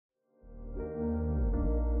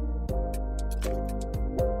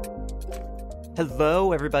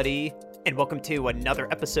Hello, everybody, and welcome to another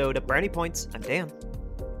episode of Brownie Points. I'm Dan,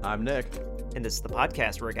 I'm Nick, and this is the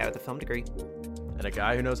podcast where a guy with a film degree and a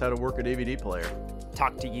guy who knows how to work a DVD player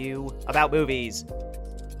talk to you about movies.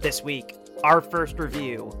 This week, our first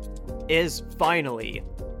review is finally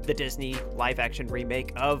the Disney live-action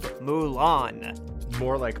remake of Mulan.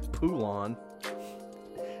 More like Poulon.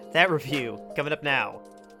 That review coming up now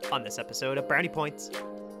on this episode of Brownie Points.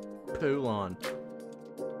 Poulon.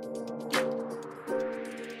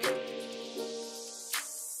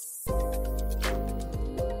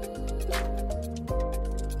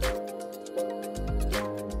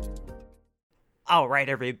 All right,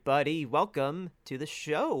 everybody, welcome to the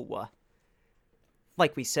show.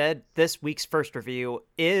 Like we said, this week's first review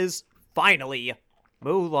is finally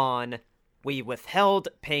Mulan. We withheld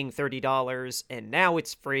paying $30, and now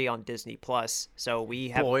it's free on Disney Plus. So we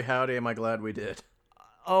have. Boy, howdy, am I glad we did.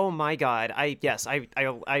 Oh my God! I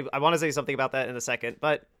want to say something about that in a second,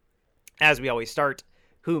 but as we always start,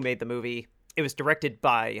 who made the movie? It was directed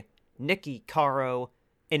by Nikki Caro,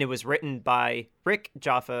 and it was written by Rick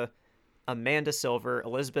Jaffa, Amanda Silver,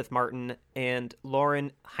 Elizabeth Martin, and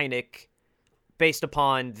Lauren Hynek, based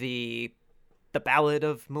upon the Ballad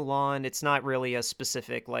of Mulan. It's not really a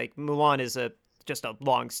specific, like, Mulan is just a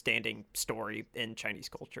long-standing story in Chinese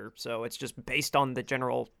culture, so it's just based on the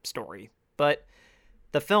general story. But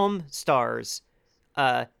the film stars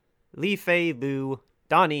Li Fei Lu,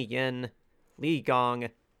 Donnie Yen, Li Gong,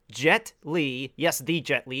 Jet Li, yes, the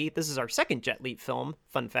Jet Li, this is our second Jet Li film,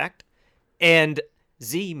 fun fact, and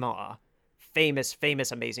Zi Ma. Famous,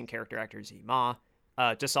 amazing character actor Zi Ma.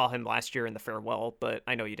 Just saw him last year in The Farewell, but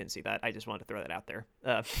I know you didn't see that. I just wanted to throw that out there.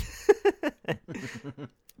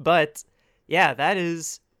 But yeah, that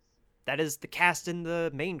is the cast and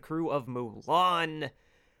the main crew of Mulan.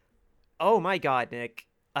 Oh my God, Nick.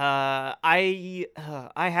 I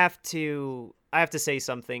have to say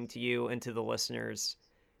something to you and to the listeners.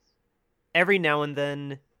 Every now and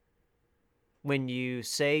then, when you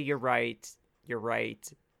say you're right, you're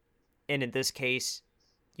right. And in this case,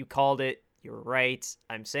 you called it. You're right.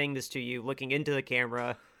 I'm saying this to you, looking into the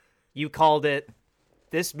camera. You called it.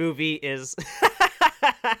 This movie is...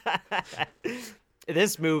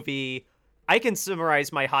 This movie... I can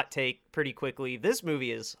summarize my hot take pretty quickly. This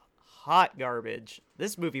movie is hot garbage.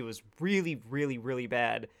 This movie was really, really, really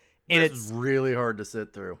bad. And it's really hard to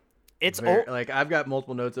sit through. It's like, I've got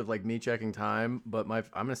multiple notes of like me checking time, but I'm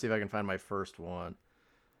gonna see if I can find my first one.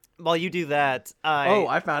 While you do that,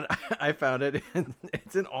 I found it.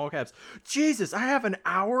 It's in all caps. Jesus, I have an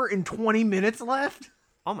hour and 20 minutes left.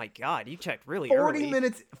 Oh my God, you checked really 40 early.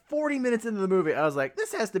 40 minutes into the movie. I was like,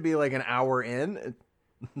 this has to be like an hour in.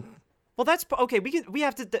 Well, that's okay. We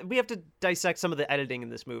have to dissect some of the editing in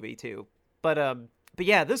this movie too. But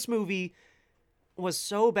yeah, this movie was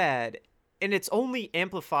so bad, and it's only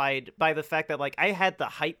amplified by the fact that, like, I had the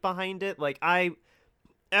hype behind it. Like,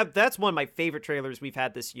 that's one of my favorite trailers we've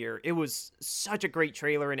had this year. It was such a great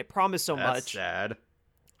trailer, and it promised so That's much. Sad.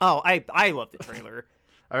 Oh, I love the trailer.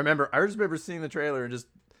 I just remember seeing the trailer and just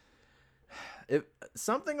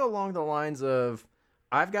something along the lines of,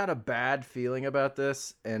 I've got a bad feeling about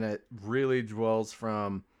this, and it really dwells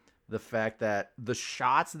from the fact that the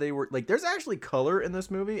shots they were like, there's actually color in this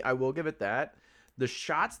movie. I will give it that. The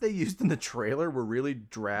shots they used in the trailer were really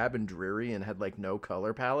drab and dreary and had like no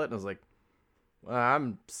color palette. And I was like, well,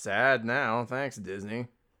 I'm sad now. Thanks, Disney.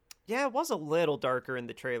 Yeah, it was a little darker in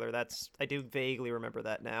the trailer. I do vaguely remember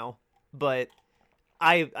that now. But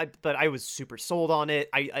I was super sold on it.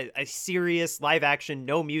 I serious live action,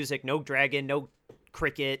 no music, no dragon, no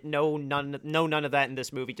cricket, none of that in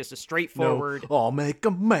this movie. Just a straightforward. No, I'll make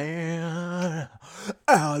a man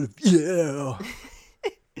out of you.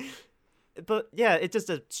 But yeah, it's just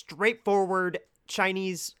a straightforward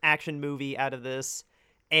Chinese action movie out of this.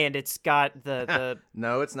 And it's got the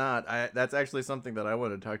No, it's not. That's actually something that I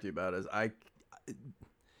wanted to talk to you about.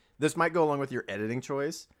 This might go along with your editing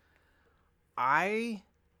choice. I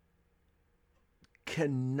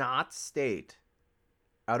cannot state,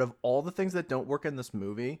 out of all the things that don't work in this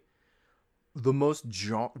movie,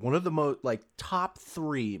 one of the most, like, top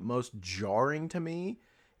 3 most jarring to me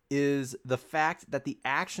is the fact that the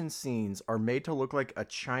action scenes are made to look like a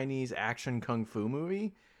Chinese action kung fu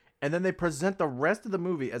movie. And then they present the rest of the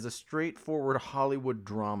movie as a straightforward Hollywood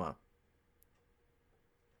drama.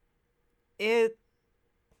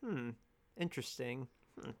 Interesting.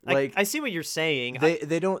 Like, I see what you're saying.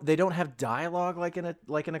 They don't have dialogue like in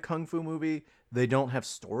a kung fu movie. They don't have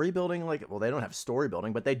story building they don't have story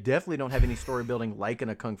building, but they definitely don't have any story building like in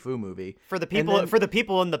a kung fu movie. For the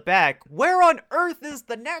people in the back, where on earth is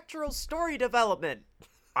the natural story development?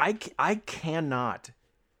 I cannot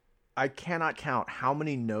I cannot count how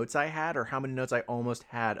many notes I had or how many notes I almost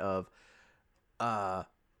had of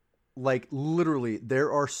like literally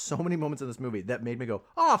there are so many moments in this movie that made me go,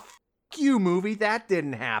 "Oh, you movie, that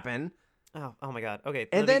didn't happen." Oh my god. Okay.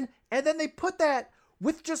 And then they put that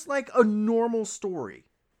with just like a normal story.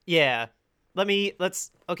 Yeah. We'll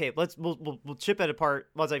chip it apart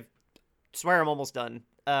once I swear I'm almost done.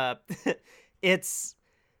 It's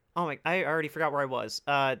oh my, I already forgot where I was.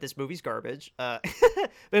 This movie's garbage. But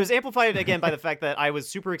it was amplified again by the fact that I was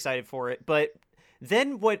super excited for it. But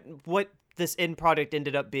then what this end product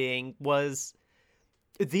ended up being was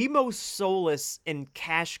the most soulless and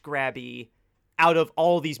cash grabby out of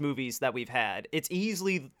all these movies that we've had. It's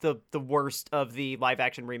easily the worst of the live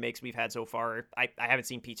action remakes we've had so far. I haven't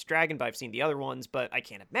seen Pete's Dragon, but I've seen the other ones, but I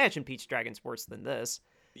can't imagine Pete's Dragon's worse than this.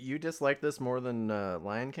 You dislike this more than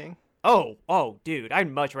Lion King? Oh, dude, I'd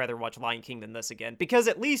much rather watch Lion King than this again, because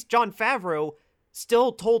at least Jon Favreau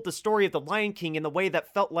still told the story of the Lion King in the way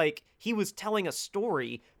that felt like he was telling a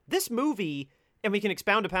story. This movie, and we can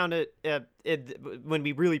expound upon it when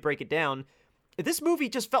we really break it down, this movie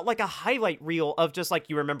just felt like a highlight reel of just like,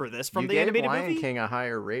 you remember this from the animated movie? You gave Lion King a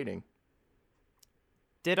higher rating.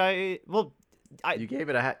 Did I? Well, you gave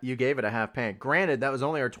it a half pan. Granted, that was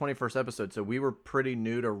only our 21st episode, so we were pretty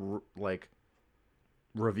new to like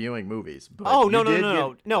reviewing movies. But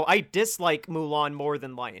no. I dislike Mulan more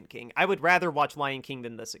than Lion King. I would rather watch Lion King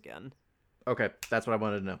than this again. Okay, that's what I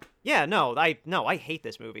wanted to know. Yeah, I hate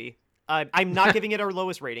this movie. I'm not giving it our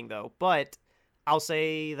lowest rating though, but I'll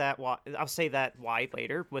say that why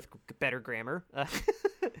later with better grammar.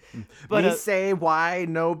 But say why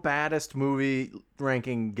no baddest movie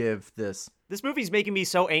ranking give this. This movie's making me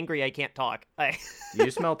so angry I can't talk. Do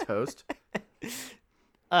you smell toast?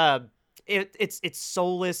 It's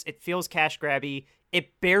soulless. It feels cash grabby.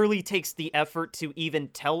 It barely takes the effort to even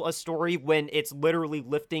tell a story when it's literally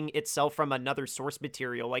lifting itself from another source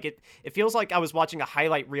material. Like it feels like I was watching a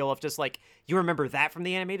highlight reel of just like, you remember that from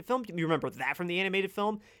the animated film? You remember that from the animated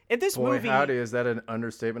film? And this movie, howdy, is that an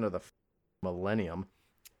understatement of the millennium?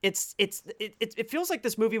 It feels like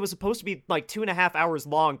this movie was supposed to be like 2.5 hours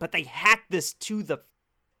long, but they hacked this to the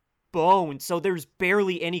bone, so there's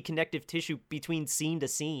barely any connective tissue between scene to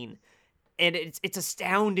scene. And it's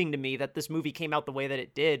astounding to me that this movie came out the way that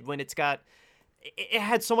it did when it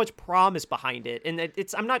had so much promise behind it. And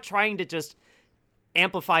I'm not trying to just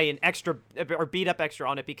amplify an extra or beat up extra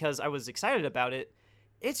on it because I was excited about it.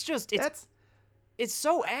 It's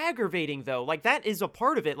so aggravating though. Like that is a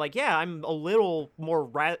part of it. Like, yeah, I'm a little more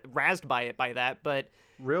razzed by that, but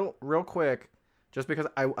real quick, just because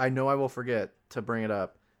I know I will forget to bring it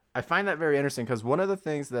up. I find that very interesting because one of the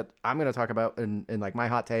things that I'm going to talk about in like my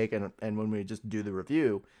hot take and when we just do the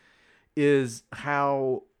review is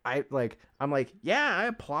how I'm like, yeah, I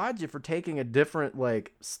applaud you for taking a different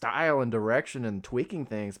like style and direction and tweaking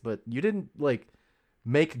things, but you didn't like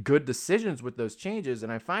make good decisions with those changes.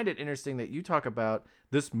 And I find it interesting that you talk about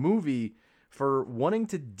this movie for wanting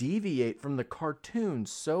to deviate from the cartoon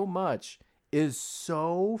so much is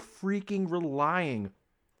so freaking relying.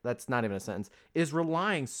 That's not even a sentence, is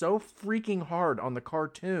relying so freaking hard on the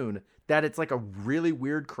cartoon that it's like a really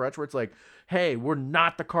weird crutch where it's like, hey, we're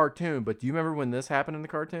not the cartoon, but do you remember when this happened in the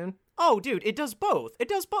cartoon? Oh, dude, it does both. It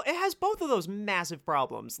has both of those massive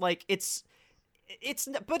problems. Like,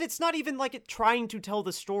 but it's not even like it trying to tell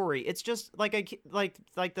the story. It's just like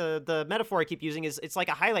the metaphor I keep using is it's like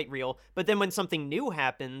a highlight reel, but then when something new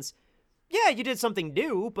happens, yeah, you did something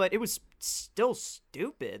new, but it was still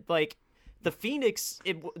stupid. Like, the Phoenix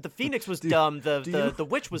was dumb. The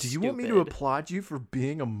witch was stupid. Do you want me to applaud you for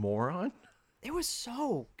being a moron? It was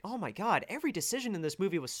so... Oh my god, every decision in this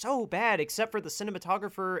movie was so bad except for the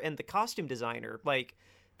cinematographer and the costume designer. Like,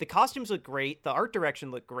 the costumes looked great, the art direction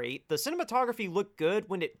looked great, the cinematography looked good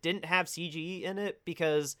when it didn't have CG in it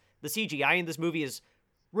because the CGI in this movie is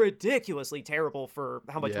ridiculously terrible for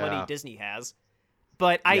how much money Disney has.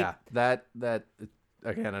 But that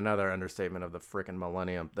again, another understatement of the frickin'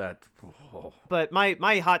 millennium. But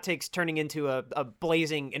my hot take's turning into a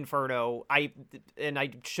blazing inferno. I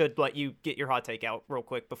should let you get your hot take out real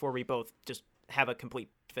quick before we both just have a complete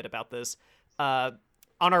fit about this. On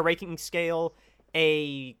our ranking scale,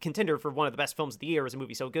 a contender for one of the best films of the year is a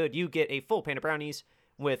movie so good, you get a full pan of brownies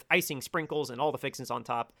with icing, sprinkles, and all the fixings on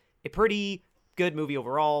top. A pretty good movie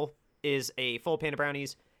overall is a full pan of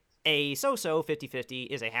brownies. A so-so 50-50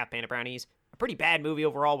 is a half pan of brownies. A pretty bad movie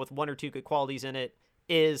overall with one or two good qualities in it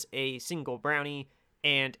is a single brownie,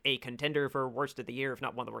 and a contender for worst of the year, if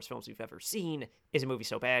not one of the worst films we've ever seen, is a movie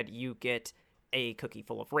so bad you get a cookie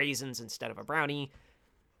full of raisins instead of a brownie.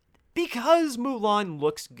 Because Mulan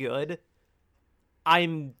looks good,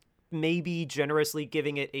 I'm maybe generously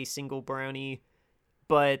giving it a single brownie,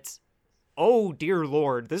 but oh dear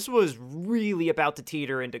lord, this was really about to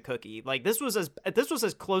teeter into cookie. Like this was as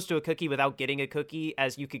close to a cookie without getting a cookie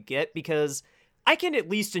as you could get, because I can at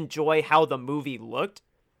least enjoy how the movie looked,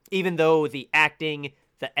 even though the acting,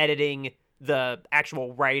 the editing, the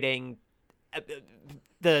actual writing,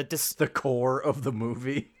 the core of the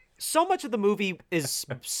movie. So much of the movie is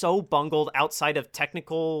so bungled outside of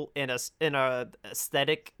technical and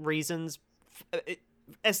aesthetic reasons.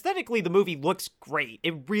 Aesthetically, the movie looks great.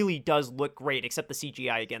 It really does look great, except the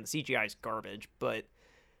CGI again. The CGI is garbage, but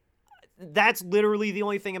that's literally the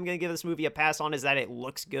only thing I'm going to give this movie a pass on, is that it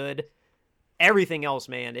looks good. Everything else,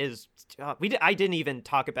 man, is... I didn't even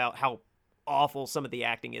talk about how awful some of the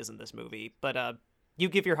acting is in this movie, but you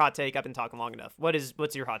give your hot take. I've been talking long enough.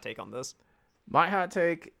 What's your hot take on this? My hot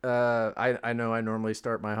take, I know I normally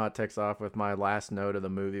start my hot takes off with my last note of the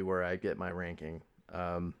movie where I get my ranking.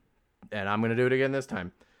 And I'm going to do it again this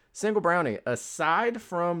time. Single brownie. Aside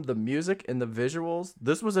from the music and the visuals,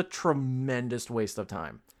 this was a tremendous waste of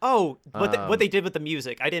time. Oh, what they did with the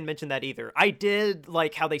music. I didn't mention that either. I did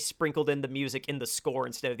like how they sprinkled in the music in the score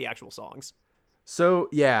instead of the actual songs. So,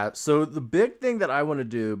 yeah. So the big thing that I want to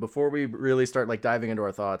do before we really start like diving into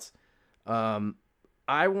our thoughts,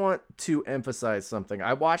 I want to emphasize something.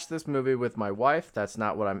 I watched this movie with my wife. That's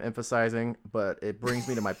not what I'm emphasizing, but it brings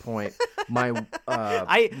me to my point.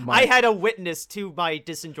 I had a witness to my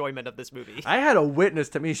disenjoyment of this movie. I had a witness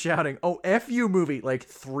to me shouting, "Oh, F you movie," like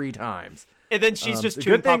 3 times. And then she's just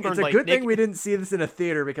chewing popcorn. It's a good thing we didn't see this in a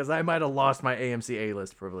theater, because I might have lost my AMC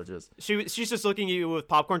A-list privileges. She's just looking at you with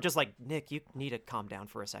popcorn, just like, Nick, you need to calm down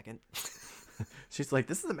for a second. She's like,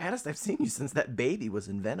 "This is the maddest I've seen you since that baby was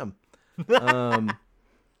in Venom."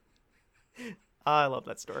 I love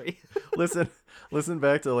that story. listen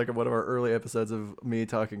back to like one of our early episodes of me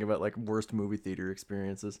talking about like worst movie theater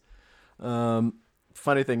experiences.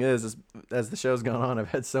 Funny thing is as the show's gone on, I've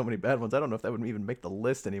had so many bad ones. I don't know if that would even make the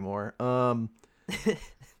list anymore. But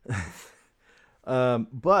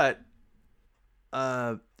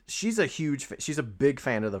she's a big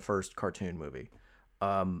fan of the first cartoon movie.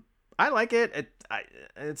 I like it.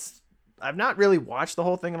 I've not really watched the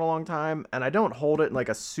whole thing in a long time, and I don't hold it in like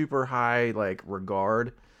a super high like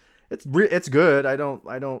regard. It's good. I don't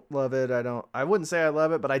love it. I wouldn't say I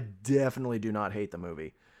love it, but I definitely do not hate the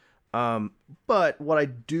movie. But what I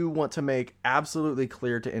do want to make absolutely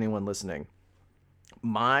clear to anyone listening,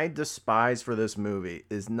 my despise for this movie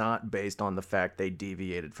is not based on the fact they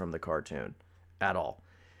deviated from the cartoon at all.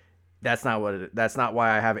 That's not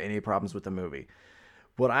why I have any problems with the movie.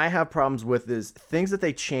 What I have problems with is things that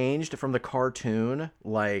they changed from the cartoon,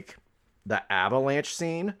 like the avalanche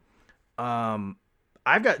scene. I'm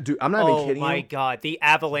not even kidding you. Oh my god, the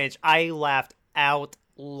avalanche! I laughed out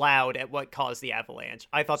loud at what caused the avalanche.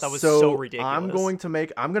 I thought that was so ridiculous. I'm going to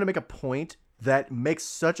make a point that makes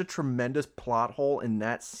such a tremendous plot hole in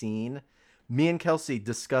that scene. Me and Kelsey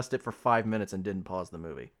discussed it for 5 minutes and didn't pause the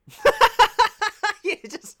movie. You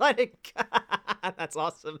just let it go. That's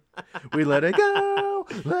awesome. We let it go.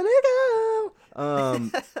 Let it go.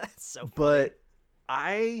 That's so funny. But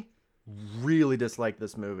I really dislike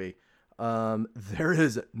this movie. There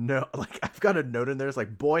is no, like, I've got a note in there. It's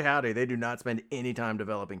like, boy, howdy, they do not spend any time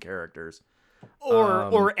developing characters.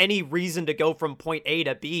 Or any reason to go from point A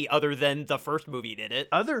to B other than the first movie did it.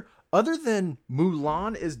 Other than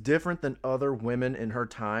Mulan is different than other women in her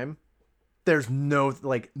time. There's no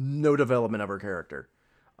development of her character.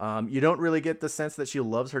 You don't really get the sense that she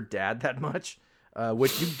loves her dad that much,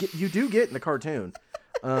 which you do get in the cartoon.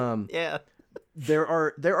 Yeah. There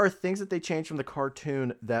are things that they changed from the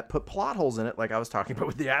cartoon that put plot holes in it, like I was talking about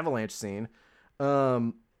with the avalanche scene.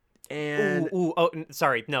 Sorry,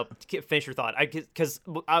 no, finish your thought. Because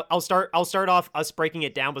I'll start off us breaking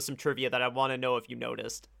it down with some trivia that I want to know if you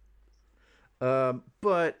noticed.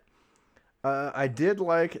 But I did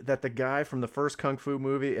like that the guy from the first Kung Fu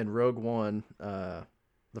movie in Rogue One,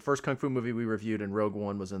 the first Kung Fu movie we reviewed in Rogue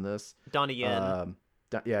One was in this. Donnie Yen.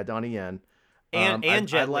 Donnie Yen. And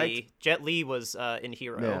Jet Li. Jet Li was in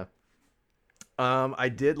Hero. Yeah. I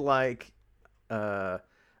did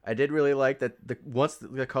really like that once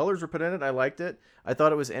the colors were put in it, I liked it. I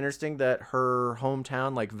thought it was interesting that her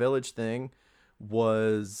hometown, like, village thing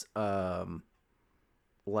was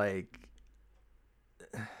like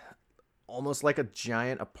almost like a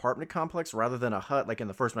giant apartment complex rather than a hut like in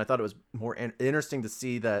the first one. I thought it was more interesting to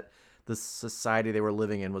see that the society they were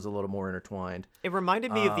living in was a little more intertwined. It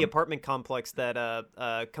reminded me of the apartment complex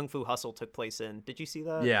that Kung Fu Hustle took place in. Did you see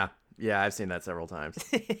that? Yeah, I've seen that several times.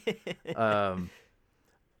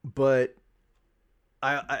 But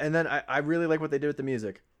I really like what they did with the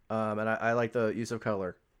music, and I like the use of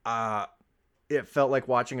color. uh, it felt like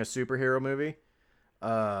watching a superhero movie.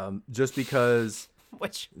 Just because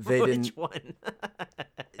Which they which didn't one?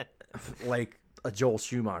 like a Joel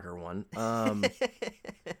Schumacher one.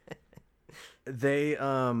 They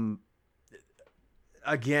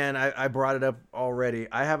again, I brought it up already.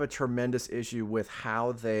 I have a tremendous issue with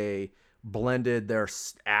how they blended their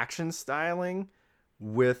action styling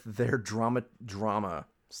with their drama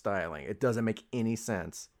styling. It doesn't make any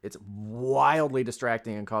sense. It's wildly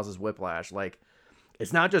distracting and causes whiplash. Like,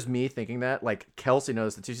 it's not just me thinking that. Like, Kelsey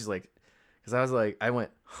noticed it too. She's like, because I was like, I went,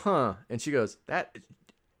 huh, and she goes, that.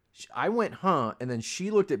 I went, huh, and then she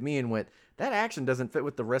looked at me and went, that action doesn't fit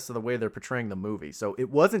with the rest of the way they're portraying the movie. So it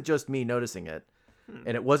wasn't just me noticing it,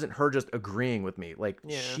 and it wasn't her just agreeing with me. Like,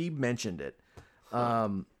 she mentioned it.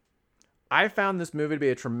 I found this movie to be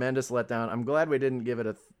a tremendous letdown. I'm glad we didn't give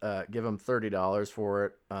it give them $30 for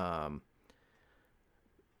it.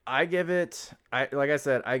 I give it, like I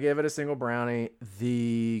said, I give it a single brownie.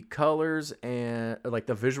 The colors and like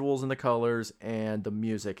the visuals and the colors and the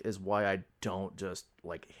music is why I don't just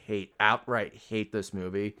like outright hate this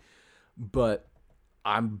movie. But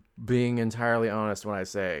I'm being entirely honest when I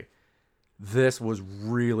say this was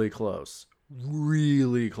really close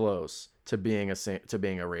to being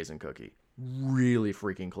a raisin cookie. Really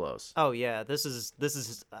freaking close. Oh yeah, this is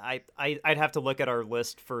I'd have to look at our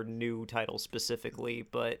list for new titles specifically,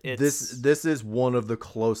 but this is one of the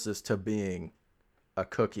closest to being a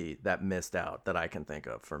cookie that missed out that I can think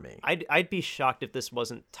of for me. I'd be shocked if this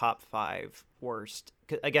wasn't top 5 worst.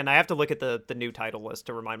 Again, I have to look at the new title list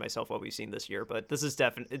to remind myself what we've seen this year, but this is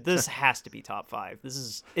this has to be top 5.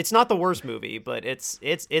 It's not the worst movie, but it's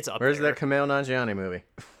up Where's there. that Kumail Nanjiani movie?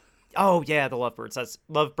 Oh yeah, the Lovebirds. That's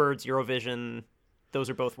Lovebirds, Eurovision. Those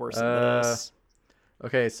are both worse than this.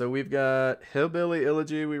 Okay, so we've got Hillbilly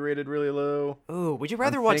Elegy. We rated really low. Ooh, would you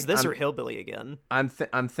rather watch this or Hillbilly again? I'm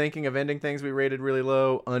thinking of Ending Things. We rated really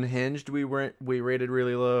low. Unhinged. We rated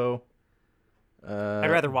really low. I'd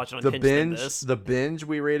rather watch Unhinged than this. The Binge.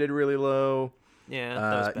 We rated really low. Yeah.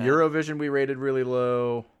 That was bad. Eurovision. We rated really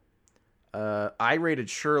low. I rated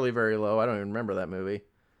Shirley very low. I don't even remember that movie.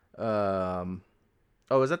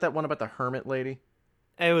 Oh, is that one about the hermit lady?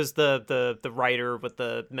 It was the writer with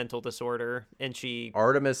the mental disorder, and she...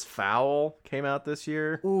 Artemis Fowl came out this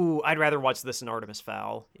year. Ooh, I'd rather watch this than Artemis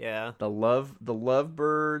Fowl. Yeah. The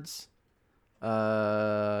Lovebirds.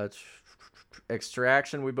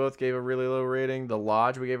 Extraction, we both gave a really low rating. The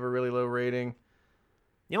Lodge, we gave a really low rating.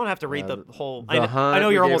 You don't have to read the whole... The Hunt, I know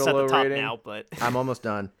you're almost at the top rating. now, but... I'm almost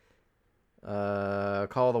done.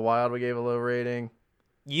 Call of the Wild, we gave a low rating.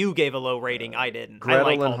 You gave a low rating. I didn't.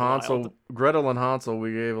 Gretel and Hansel,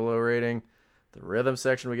 we gave a low rating. The Rhythm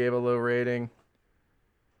Section, we gave a low rating.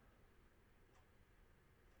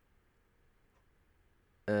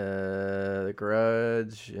 The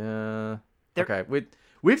Grudge, okay.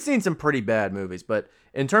 We've seen some pretty bad movies, but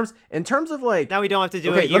in terms of like, now we don't have to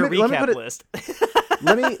do a year recap list.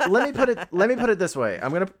 let me put it this way.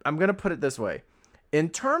 I'm gonna put it this way. In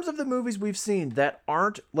terms of the movies we've seen that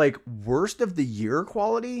aren't like worst of the year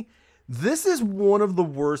quality, this is one of the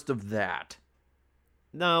worst of that.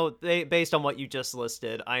 No, based on what you just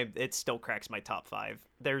listed, it still cracks my top 5.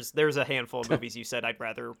 There's a handful of movies you said I'd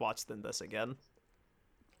rather watch than this again,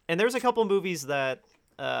 and there's a couple movies that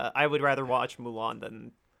I would rather watch Mulan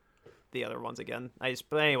than the other ones again.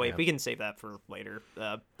 But anyway, we can save that for later.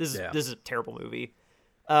 This is a terrible movie.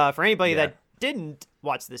 For anybody that didn't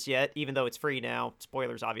watch this yet, even though it's free now,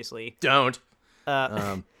 spoilers obviously. Don't.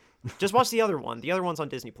 Just watch the other one. The other one's on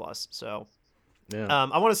Disney Plus. So, yeah.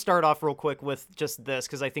 I want to start off real quick with just this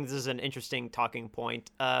because I think this is an interesting talking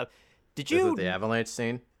point. Did you? Is it the avalanche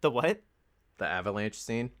scene? The what? The avalanche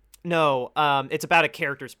scene? No. It's about a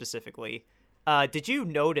character specifically. Did you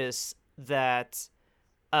notice that?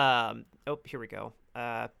 Here we go.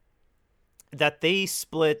 That they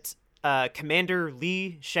split Commander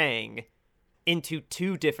Li Shang into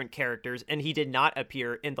 2 different characters, and he did not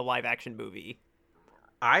appear in the live-action movie.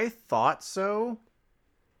 I thought so,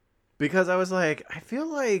 because I was like, I feel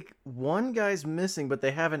like one guy's missing, but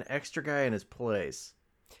they have an extra guy in his place.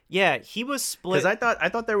 Yeah, he was split. Because I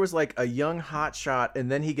thought there was like a young hotshot,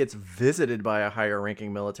 and then he gets visited by a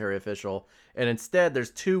higher-ranking military official, and instead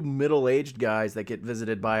there's 2 middle-aged guys that get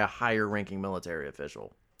visited by a higher-ranking military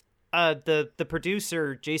official. The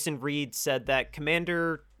producer Jason Reed said that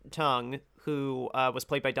Commander Tung, who was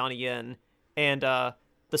played by Donnie Yen, and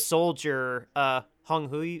the soldier Hung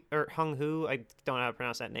Hu, I don't know how to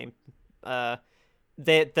pronounce that name.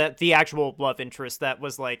 The actual love interest that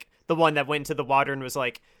was like the one that went into the water and was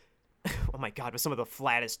like, oh my god, with some of the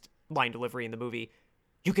flattest line delivery in the movie.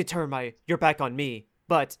 You could turn your back on me,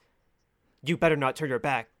 but You better not turn your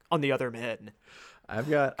back on the other men. I've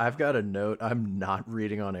got a note I'm not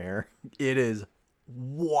reading on air. It is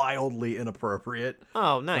wildly inappropriate.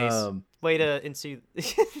 Oh, nice. Way to ensue.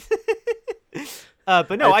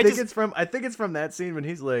 But no, I think it's from that scene when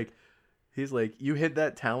he's like, you hid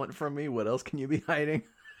that talent from me. What else can you be hiding?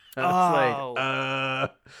 I was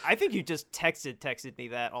I think you just texted me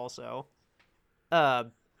that also.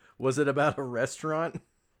 Was it about a restaurant?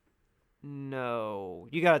 No,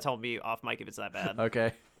 you gotta tell me off mic if it's that bad.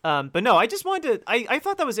 Okay. But no, I just wanted to. I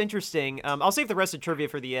thought that was interesting. I'll save the rest of trivia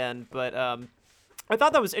for the end, but I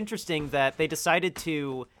thought that was interesting that they decided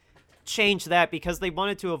to change that because they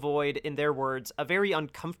wanted to avoid, in their words, a very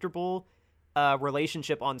uncomfortable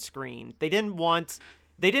relationship on screen. They didn't want,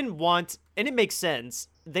 and it makes sense.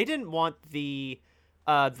 They didn't want the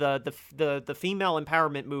female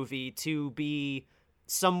empowerment movie to be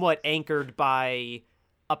somewhat anchored by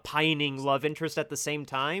a pining love interest at the same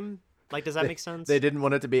time. Like, does that make sense? They didn't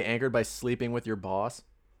want it to be anchored by sleeping with your boss.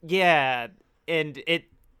 Yeah, and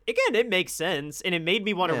it makes sense, and it made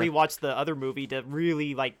me want to rewatch the other movie to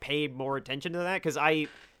really like pay more attention to that, because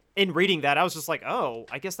in reading that, I was just like, oh,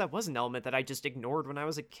 I guess that was an element that I just ignored when I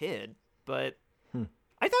was a kid. But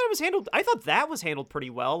I thought that was handled pretty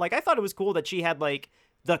well. Like, I thought it was cool that she had like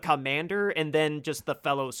the commander and then just the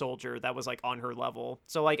fellow soldier that was like on her level.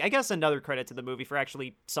 So like, I guess another credit to the movie for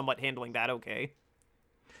actually somewhat handling that okay.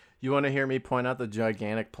 You want to hear me point out the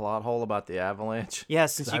gigantic plot hole about the avalanche?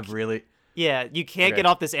 Yes, you can't get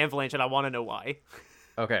off this avalanche, and I want to know why.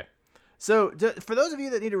 Okay. So, for those of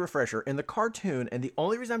you that need a refresher, in the cartoon, and the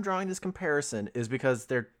only reason I'm drawing this comparison is because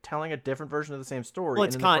they're telling a different version of the same story. Well,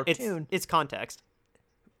 it's context.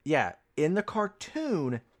 Yeah, in the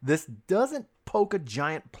cartoon, this doesn't poke a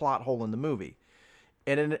giant plot hole in the movie.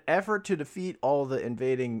 In an effort to defeat all the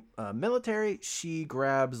invading military, she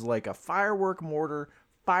grabs like a firework mortar,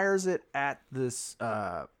 fires it at this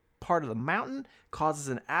part of the mountain, causes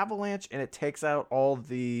an avalanche, and it takes out all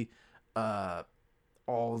the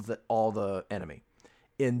enemy.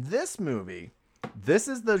 In this movie, this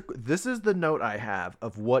is the note I have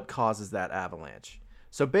of what causes that avalanche.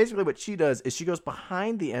 So basically what she does is she goes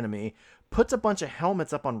behind the enemy, puts a bunch of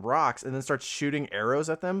helmets up on rocks, and then starts shooting arrows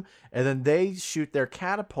at them, and then they shoot their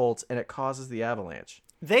catapults, and it causes the avalanche.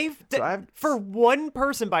 For one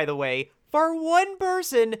person, by the way,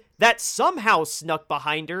 that somehow snuck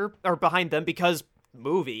behind her, or behind them, because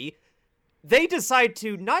movie, they decide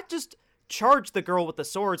to not just charge the girl with the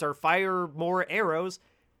swords or fire more arrows,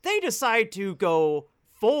 they decide to go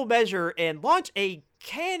full measure and launch a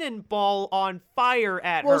cannonball on fire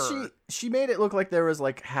at her. Well, she made it look like there was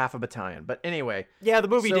like half a battalion, but anyway. Yeah, the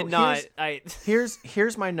movie did not.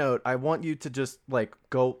 Here's my note. I want you to just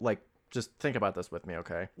just think about this with me,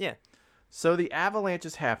 okay? Yeah. So the avalanche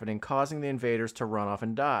is happening, causing the invaders to run off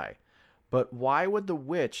and die. But why would the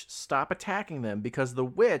witch stop attacking them? Because the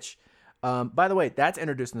witch, by the way, that's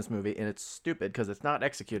introduced in this movie, and it's stupid because it's not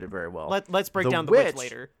executed very well. Let's break down the witch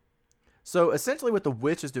later. So essentially what the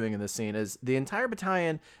witch is doing in this scene is the entire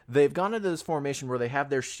battalion, they've gone into this formation where they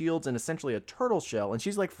have their shields in essentially a turtle shell, and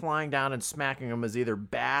she's like flying down and smacking them as either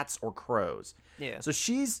bats or crows. Yeah. So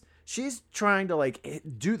she's trying to like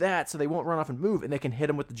do that so they won't run off and move, and they can hit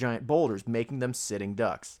them with the giant boulders, making them sitting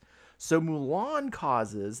ducks. So Mulan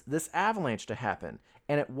causes this avalanche to happen,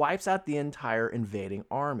 and it wipes out the entire invading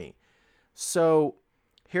army. So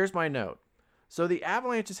here's my note. So the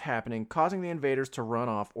avalanche is happening, causing the invaders to run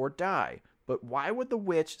off or die. But why would the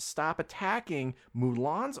witch stop attacking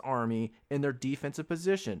Mulan's army in their defensive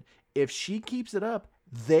position? If she keeps it up,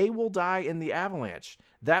 they will die in the avalanche.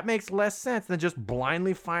 That makes less sense than just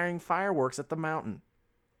blindly firing fireworks at the mountain.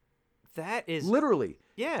 That is... Literally.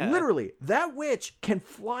 Yeah. Literally. That witch can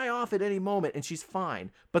fly off at any moment and she's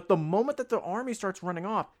fine. But the moment that the army starts running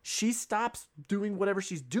off, she stops doing whatever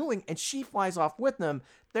she's doing and she flies off with them,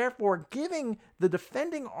 therefore giving the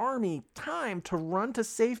defending army time to run to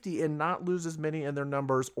safety and not lose as many in their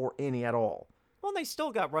numbers or any at all. Well, they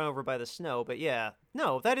still got run over by the snow, but yeah.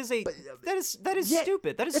 No, that is stupid. That is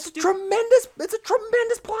stupid. It's a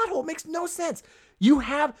tremendous plot hole. It makes no sense. You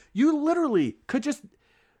literally could just...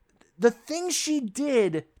 The thing she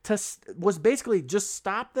did was basically just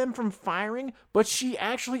stop them from firing, but she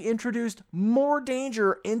actually introduced more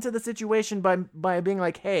danger into the situation by being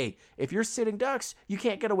like, hey, if you're sitting ducks, you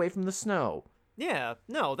can't get away from the snow. Yeah,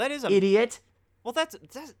 no, that is a... Idiot. Well, that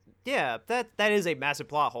is a massive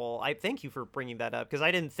plot hole. I thank you for bringing that up, because I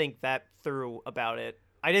didn't think that through about it.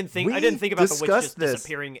 I didn't think about the witch just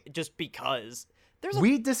disappearing just because.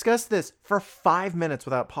 We discussed this for 5 minutes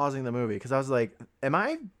without pausing the movie, because I was like, am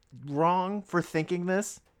I wrong for thinking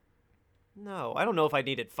this? No, I don't know if I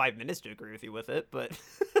needed 5 minutes to agree with you with it, but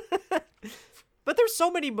there's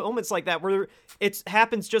so many moments like that where it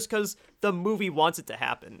happens just because the movie wants it to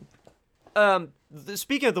happen.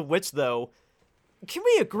 Speaking of the witch, though, can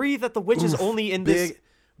we agree that the witch is only in this?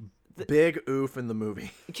 Big oof in the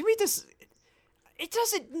movie. Can we just? It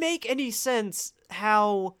doesn't make any sense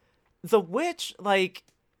how the witch, like,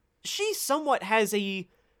 she somewhat has a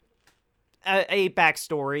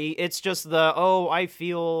backstory. It's just I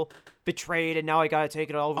feel betrayed and now I gotta take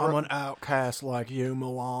it over. I'm an outcast like you,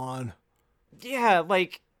 Milan. Yeah,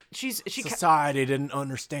 like Society didn't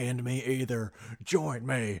understand me either. Join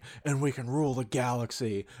me, and we can rule the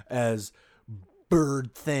galaxy as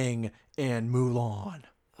Bird Thing and Mulan.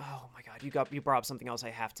 Oh my god, you brought up something else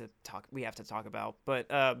we have to talk about. But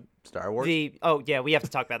Star Wars? we have to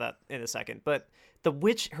talk about that in a second. But the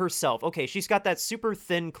witch herself, okay, she's got that super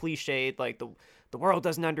thin cliched, like the world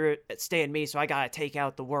doesn't understand me, so I gotta take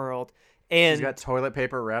out the world. And she's got toilet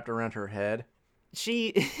paper wrapped around her head.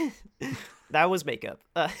 She that was makeup.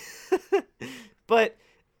 But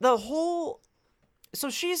so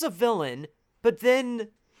she's a villain, but then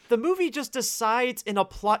the movie just decides in a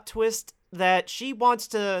plot twist that she wants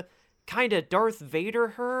to kind of Darth Vader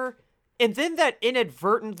her, and then that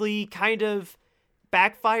inadvertently kind of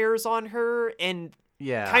backfires on her and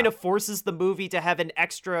kind of forces the movie to have an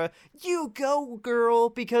extra "you go, girl,"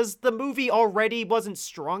 because the movie already wasn't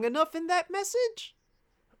strong enough in that message.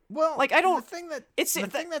 Well, like, I don't. The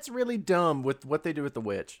thing that's really dumb with what they do with the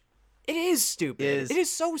witch. It is stupid. It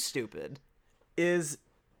is so stupid. Is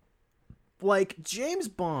like James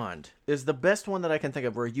Bond is the best one that I can think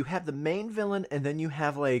of, where you have the main villain and then you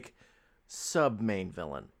have like sub main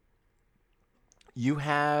villain. You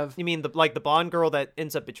mean the Bond girl that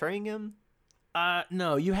ends up betraying him?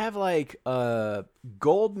 No, you have like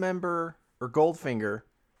Gold member or Goldfinger.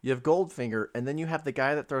 You have Goldfinger, and then you have the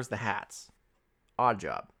guy that throws the hats. Odd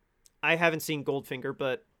Job. I haven't seen Goldfinger,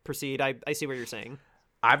 but proceed. I see what you're saying.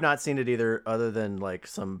 I've not seen it either, other than like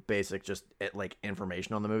some basic just like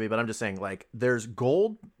information on the movie. But I'm just saying, like, there's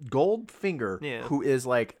Goldfinger, who is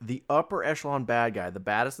like the upper echelon bad guy, the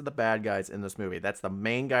baddest of the bad guys in this movie. That's the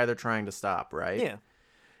main guy they're trying to stop, right? Yeah.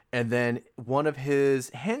 And then one of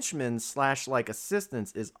his henchmen / like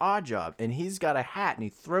assistants is Oddjob, and he's got a hat and he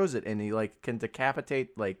throws it and he like can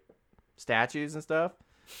decapitate like statues and stuff.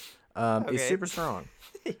 He's super strong.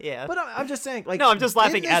 Yeah. But I'm just saying, like, no, I'm just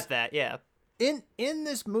laughing at that. Yeah. In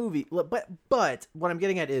this movie, but what I'm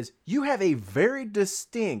getting at is you have a very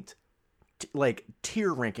distinct like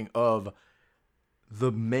tier ranking of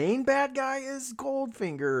the main bad guy is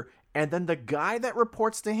Goldfinger, and then the guy that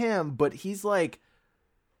reports to him, but he's like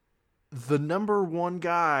the number one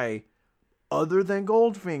guy other than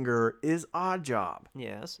Goldfinger is Oddjob.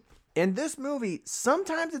 Yes. In this movie,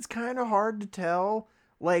 sometimes it's kind of hard to tell,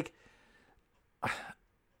 like,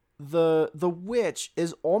 the witch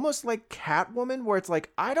is almost like Catwoman, where it's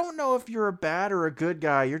like, I don't know if you're a bad or a good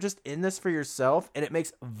guy. You're just in this for yourself, and it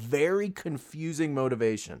makes very confusing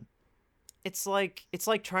motivation. It's like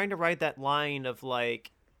trying to write that line of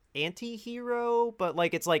like anti-hero, but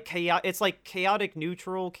like it's like chaotic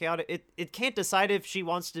neutral, chaotic. It can't decide if she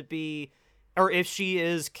wants to be, or if she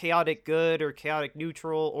is chaotic good or chaotic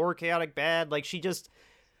neutral or chaotic bad. Like, she just,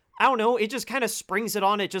 I don't know. It just kind of springs it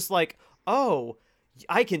on it, just like, oh,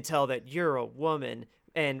 I can tell that you're a woman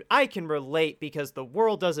and I can relate because the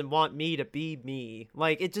world doesn't want me to be me.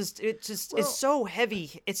 Like, it just is so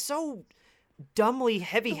heavy. It's so dumbly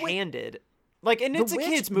heavy-handed. Like, and it's a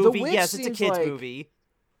kid's movie. Yes, it's a kid's movie.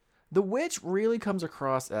 The witch really comes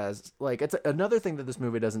across as, like, it's another thing that this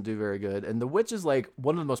movie doesn't do very good. And the witch is, like,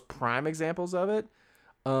 one of the most prime examples of it.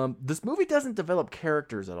 This movie doesn't develop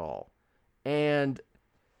characters at all. And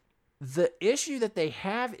the issue that they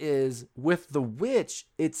have is with the witch,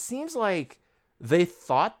 it seems like they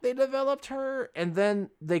thought they developed her, and then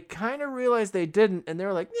they kind of realized they didn't, and they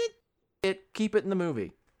were like, keep it in the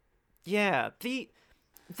movie. Yeah, the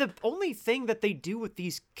only thing that they do with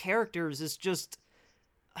these characters is just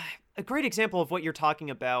a great example of what you're talking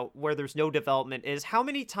about, where there's no development, is how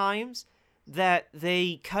many times that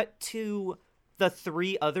they cut to the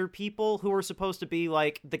three other people who are supposed to be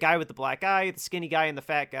like the guy with the black eye, the skinny guy, and the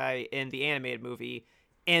fat guy in the animated movie,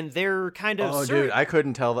 and they're kind of dude, I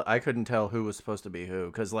couldn't tell who was supposed to be who,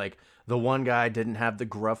 because like the one guy didn't have the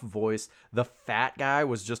gruff voice, the fat guy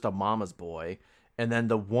was just a mama's boy, and then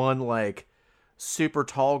the one like super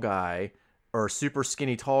tall guy or super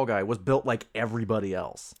skinny tall guy was built like everybody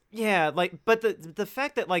else. Yeah, like, but the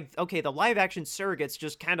fact that, like, okay, the live action surrogates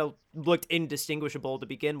just kind of looked indistinguishable to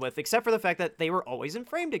begin with, except for the fact that they were always in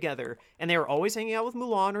frame together and they were always hanging out with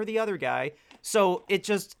Mulan or the other guy. So it's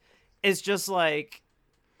just like,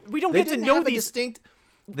 we don't get to know these distinct.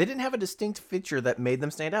 They didn't have a distinct feature that made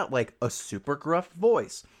them stand out, like a super gruff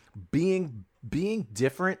voice, being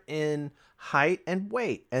different in height and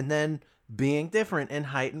weight, and then being different in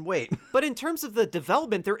height and weight. But in terms of the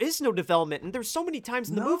development, there is no development, and there's so many times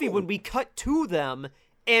in the movie when we cut to them,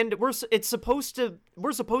 and we're supposed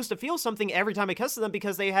to feel something every time it cuts to them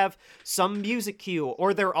because they have some music cue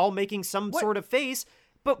or they're all making some sort of face.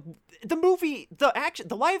 But the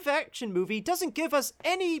live action movie doesn't give us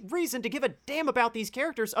any reason to give a damn about these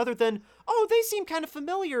characters other than, oh, they seem kind of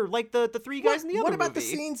familiar, like the three guys in the other movie.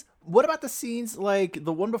 What about the scenes like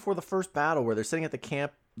the one before the first battle where they're sitting at the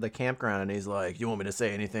campground and he's like, "You want me to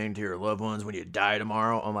say anything to your loved ones when you die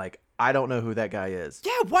tomorrow?" I'm like, I don't know who that guy is.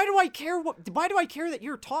 Yeah, why do I care? Why do I care that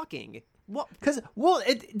you're talking? What? Because,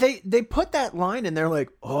 they put that line in there like,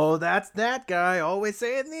 "Oh, that's that guy always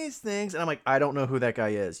saying these things," and I'm like, I don't know who that guy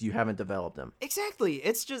is. You haven't developed him. Exactly.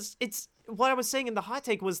 It's what I was saying in the hot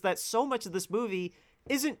take was that so much of this movie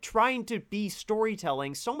isn't trying to be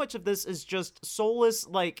storytelling. So much of this is just soulless,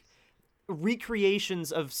 like,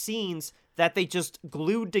 recreations of scenes that they just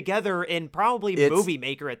glued together in probably Movie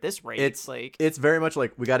Maker at this rate. It's very much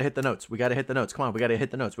like, we got to hit the notes. We got to hit the notes. Come on, we got to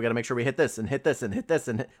hit the notes. We got to make sure we hit this and hit this and hit this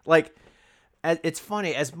and like. It's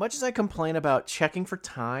funny, as much as I complain about checking for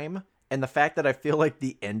time and the fact that I feel like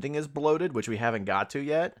the ending is bloated, which we haven't got to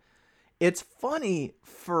yet, it's funny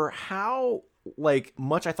for how like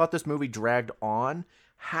much I thought this movie dragged on,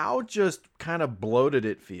 how just kind of bloated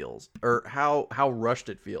it feels, or how rushed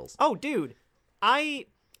it feels. Oh, dude,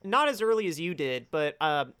 not as early as you did, but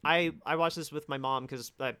I watched this with my mom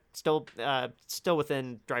because I'm still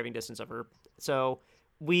within driving distance of her. So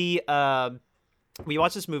we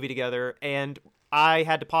watched this movie together, and I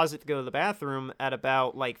had to pause it to go to the bathroom at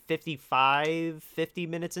about like 50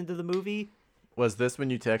 minutes into the movie. Was this when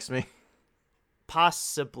you text me?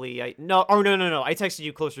 Possibly. No. I texted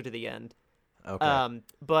you closer to the end. Okay.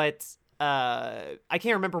 But I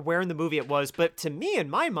can't remember where in the movie it was, but to me, in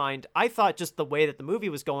my mind, I thought just the way that the movie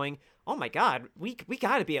was going, oh my God, we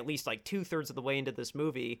got to be at least like 2/3 of the way into this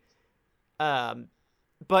movie.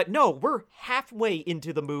 But no, we're halfway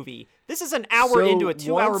into the movie. This is an hour into a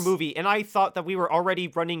 2-hour movie, and I thought that we were already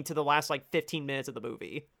running to the last like 15 minutes of the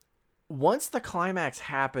movie. Once the climax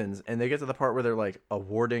happens and they get to the part where they're like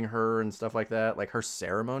awarding her and stuff like that, like her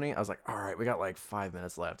ceremony, I was like, all right, we got like 5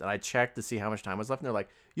 minutes left. And I checked to see how much time was left, and they're like,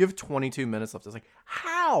 you have 22 minutes left. I was like,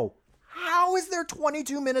 how? How is there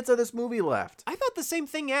 22 minutes of this movie left? I thought the same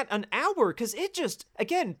thing at an hour, because it just,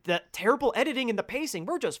 again, the terrible editing and the pacing,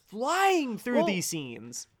 we're just flying through these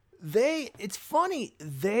scenes. It's funny,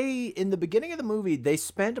 in the beginning of the movie, they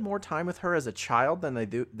spend more time with her as a child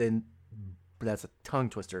than that's a tongue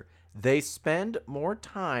twister. They spend more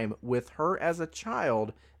time with her as a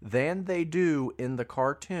child than they do in the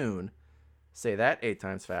cartoon. Say that 8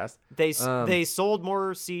 times fast. They sold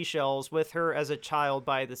more seashells with her as a child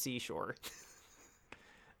by the seashore.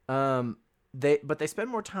 They spend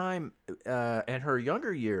more time in her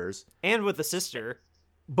younger years, and with the sister.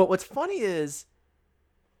 But what's funny is,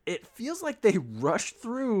 it feels like they rushed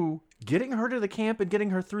through getting her to the camp and getting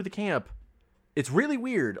her through the camp. It's really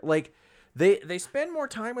weird. Like, they spend more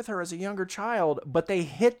time with her as a younger child, but they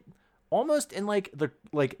hit almost in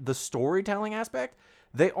the storytelling aspect.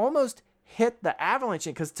 They almost hit the avalanche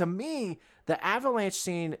scene, because to me, the avalanche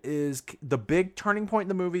scene is the big turning point in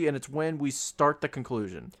the movie, and it's when we start the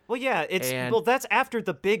conclusion. Well, yeah, that's after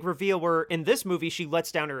the big reveal where in this movie she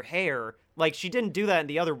lets down her hair. Like, she didn't do that in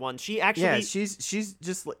the other one. She actually... Yeah, she's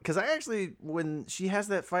just... Because when she has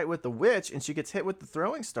that fight with the witch and she gets hit with the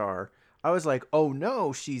throwing star, I was like, oh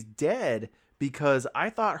no, she's dead, because I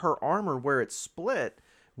thought her armor, where it split,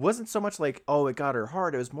 wasn't so much like, oh, it got her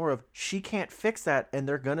heart. It was more of, she can't fix that, and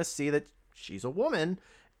they're going to see that she's a woman,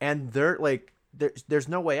 and they're like, there's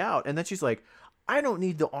no way out. And then she's like, I don't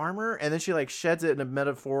need the armor. And then she like sheds it in a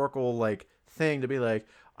metaphorical like thing to be like,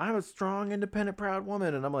 I'm a strong, independent, proud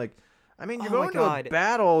woman. And I'm like, I mean, you're going to a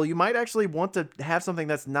battle. You might actually want to have something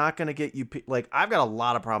that's not going to get you... Like, I've got a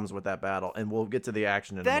lot of problems with that battle, and we'll get to the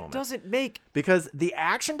action in a moment. That doesn't make... Because the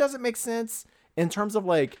action doesn't make sense in terms of,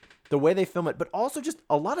 like, the way they film it, but also just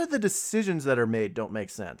a lot of the decisions that are made don't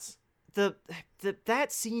make sense.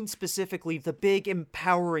 That scene specifically, the big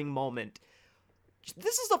empowering moment.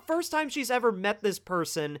 This is the first time she's ever met this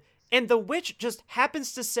person, and the witch just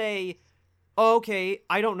happens to say, oh, okay,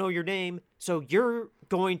 I don't know your name, so you're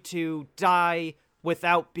going to die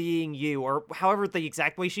without being you, or however the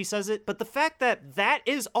exact way she says it. But the fact that that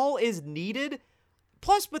is all is needed,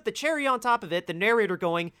 plus with the cherry on top of it, the narrator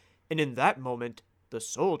going, and in that moment, the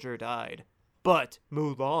soldier died, but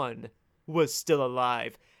Mulan was still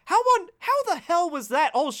alive. How the hell was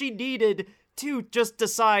that all she needed to just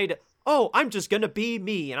decide, oh, I'm just gonna be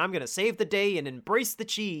me and I'm gonna save the day and embrace the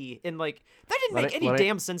chi. And like, that didn't make any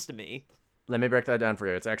damn sense to me. Let me break that down for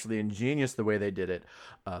you. It's actually ingenious the way they did it.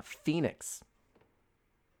 Phoenix.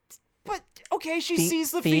 But okay, she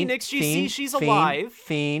sees the phoenix. She sees she's alive.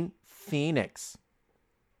 Phoenix.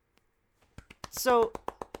 So,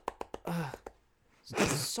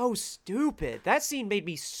 that's so stupid. That scene made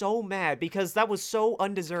me so mad because that was so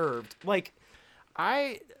undeserved. Like,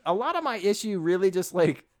 a lot of my issue really just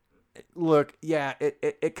like, look, yeah,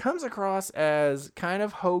 it comes across as kind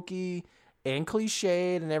of hokey and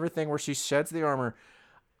cliched and everything where she sheds the armor.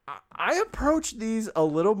 I approach these a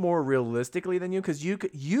little more realistically than you, because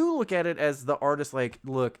you look at it as the artist, like,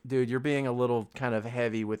 look, dude, you're being a little kind of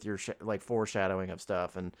heavy with your like foreshadowing of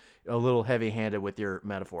stuff and a little heavy-handed with your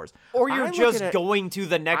metaphors. Or you're just going to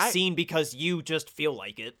the next scene because you just feel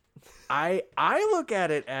like it. I look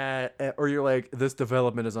at it or you're like, this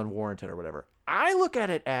development is unwarranted or whatever. I look at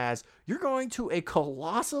it as you're going to a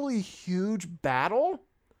colossally huge battle.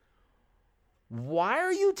 Why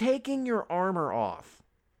are you taking your armor off?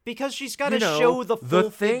 Because she's got to show the full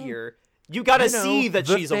figure. You got to see that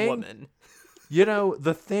she's a woman.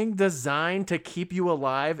 The thing designed to keep you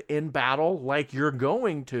alive in battle like you're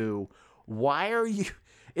going to. Why are you...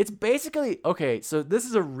 It's basically... Okay, so this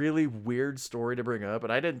is a really weird story to bring up,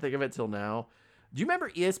 and I didn't think of it till now. Do you remember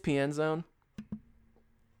ESPN Zone?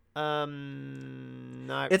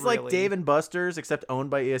 Not It's really. like Dave and Buster's, except owned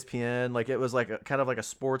by ESPN. Like, it was like kind of like a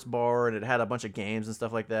sports bar, and it had a bunch of games and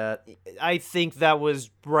stuff like that. I think that was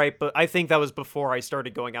right, but I think that was before I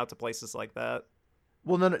started going out to places like that.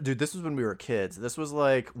 Well, no, dude, this was when we were kids. This was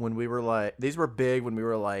like when we were like... These were big when we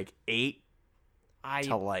were like 8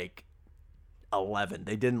 to like 11.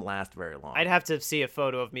 They didn't last very long. I'd have to see a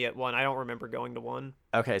photo of me at one. I don't remember going to one.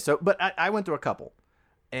 Okay, so, but I went to a couple.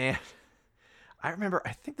 And... I remember,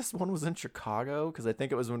 I think this one was in Chicago, because I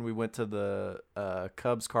think it was when we went to the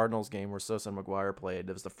Cubs-Cardinals game where Sosa and McGuire played.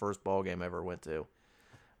 It was the first ball game I ever went to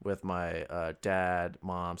with my dad,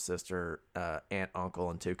 mom, sister, aunt, uncle,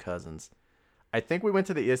 and 2 cousins. I think we went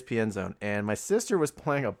to the ESPN Zone, and my sister was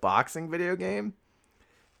playing a boxing video game,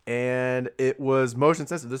 and it was motion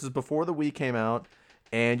sensitive. This is before the Wii came out,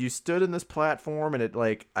 and you stood in this platform, and it,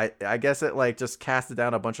 like, I guess it, like, just casted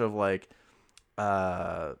down a bunch of, like,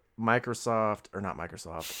 Xbox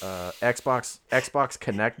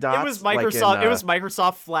Kinect dots. It was Microsoft. It was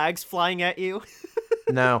Microsoft flags flying at you.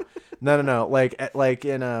 No. Like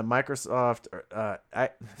in Microsoft.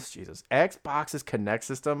 Xbox's Kinect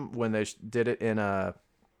system when they did it in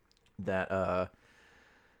that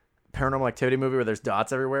Paranormal Activity movie where there's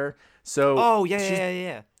dots everywhere. So oh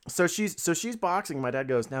yeah. So she's boxing. My dad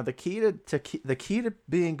goes, now the key to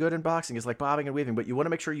being good in boxing is like bobbing and weaving, but you want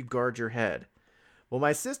to make sure you guard your head. Well,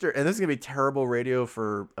 my sister, and this is going to be terrible radio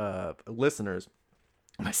for listeners,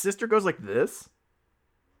 my sister goes like this.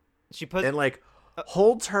 She puts... And, like,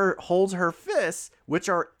 holds her fists, which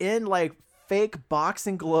are in, like, fake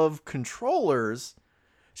boxing glove controllers.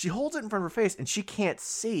 She holds it in front of her face, and she can't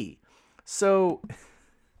see. So,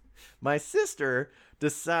 my sister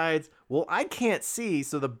decides, well, I can't see,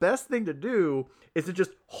 so the best thing to do is to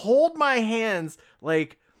just hold my hands,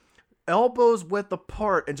 like... elbows width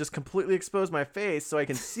apart and just completely expose my face so I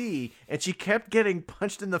can see. And she kept getting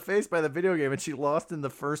punched in the face by the video game, and she lost in the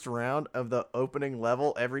first round of the opening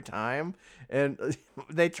level every time. And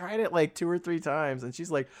they tried it like 2 or 3 times, and she's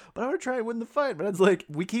like, but I want to try and win the fight. But it's like,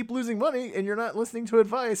 we keep losing money and you're not listening to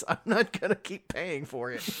advice. I'm not gonna keep paying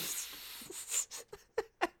for it.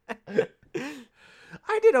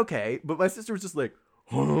 I did okay, but my sister was just like,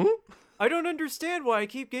 huh? I don't understand why I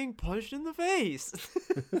keep getting punched in the face.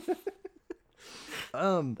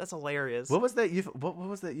 That's hilarious. What was that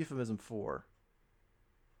euphemism for?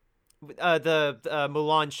 The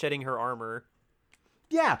Mulan shedding her armor.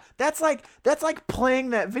 Yeah, that's like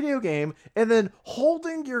playing that video game and then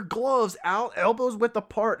holding your gloves out, elbows width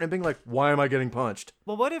apart, and being like, "Why am I getting punched?"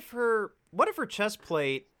 Well, what if her chest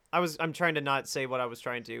plate? I'm trying to not say what I was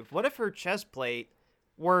trying to. What if her chest plate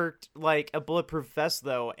worked like a bulletproof vest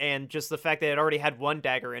though, and just the fact that it already had one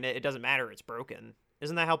dagger in it, it doesn't matter, it's broken.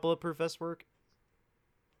 Isn't that how bulletproof vests work?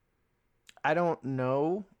 I don't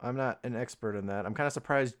know. I'm not an expert in that. I'm kind of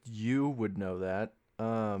surprised you would know that.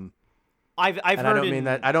 I've heard.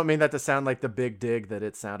 I don't mean that to sound like the big dig that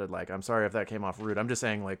it sounded like. I'm sorry if that came off rude. I'm just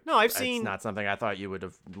saying, like, no, it's not something I thought you would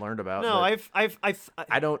have learned about. No, I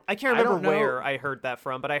can't remember where I heard that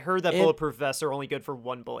from, but I heard that bulletproof vests are only good for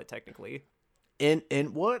 1 bullet technically. In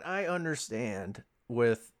what I understand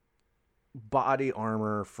with body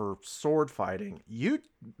armor for sword fighting,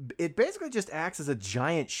 it basically just acts as a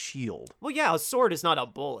giant shield. Well, yeah, a sword is not a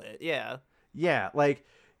bullet. Yeah. Yeah, like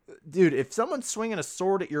Dude, if someone's swinging a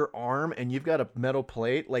sword at your arm and you've got a metal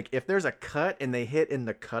plate, like if there's a cut and they hit in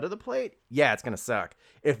the cut of the plate, yeah, it's gonna suck.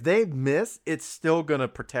 If they miss, it's still gonna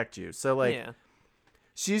protect you. So like, Yeah.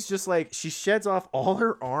 she's just like, she sheds off all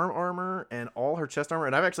her arm armor and all her chest armor.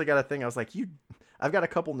 And I've actually got a thing. I was like, I've got a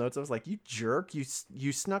couple notes. I was like, you jerk,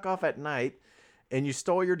 you snuck off at night and you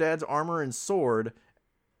stole your dad's armor and sword,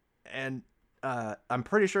 and I'm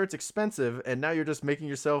pretty sure it's expensive, and now you're just making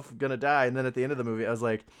yourself gonna die. And then at the end of the movie, I was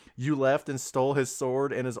like, you left and stole his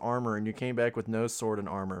sword and his armor, and you came back with no sword and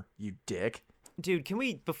armor, you dick. Dude, can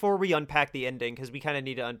we, before we unpack the ending, because we kind of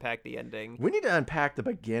need to unpack the ending. We need to unpack the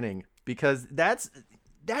beginning, because that's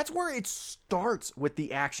where it starts with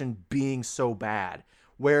the action being so bad,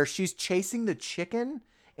 where she's chasing the chicken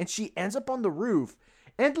and she ends up on the roof,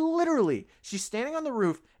 and literally she's standing on the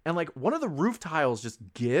roof and like one of the roof tiles just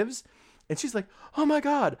gives, and she's like, oh my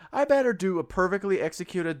god, I better do a perfectly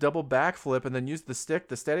executed double backflip and then use the stick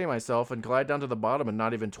to steady myself and glide down to the bottom and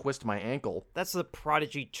not even twist my ankle. That's the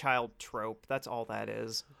prodigy child trope. That's all that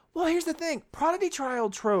is. Well, here's the thing. Prodigy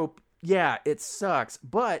child trope, yeah, it sucks,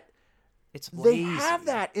 but It's they lazy. have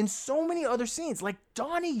that in so many other scenes. Like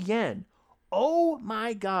Donnie Yen. Oh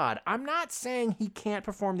my god. I'm not saying he can't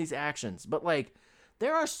perform these actions, but like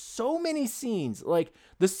there are so many scenes. Like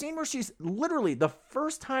the scene where she's literally, the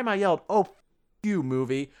first time I yelled, oh, you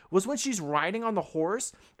movie, was when she's riding on the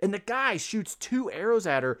horse and the guy shoots 2 arrows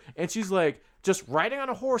at her and she's like just riding on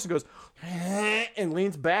a horse and goes and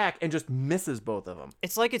leans back and just misses both of them.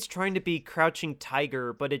 It's like it's trying to be Crouching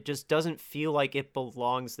Tiger, but it just doesn't feel like it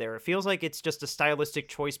belongs there. It feels like it's just a stylistic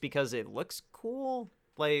choice because it looks cool.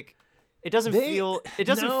 Like it doesn't feel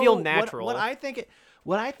natural. What I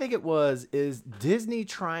think it was is Disney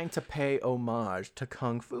trying to pay homage to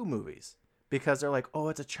kung fu movies, because they're like, oh,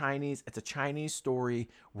 it's a Chinese story.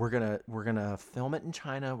 We're gonna film it in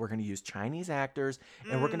China. We're gonna use Chinese actors,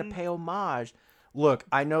 and we're gonna pay homage. Look,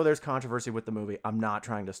 I know there's controversy with the movie. I'm not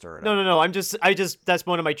trying to stir it up. No. I just that's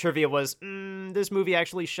one of my trivia was this movie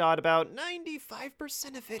actually shot about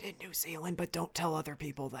 95% of it in New Zealand, but don't tell other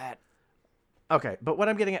people that. Okay, but what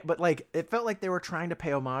I'm getting at, but like, it felt like they were trying to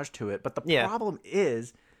pay homage to it. But the problem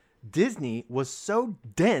is, Disney was so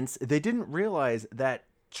dense, they didn't realize that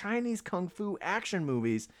Chinese kung fu action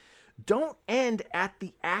movies don't end at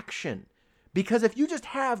the action. Because if you just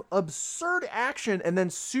have absurd action and then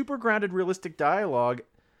super grounded realistic dialogue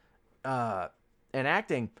and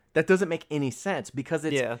acting, that doesn't make any sense. Because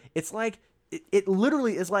it's like, it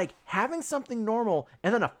literally is like having something normal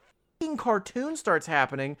and then a cartoon starts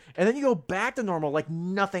happening and then you go back to normal like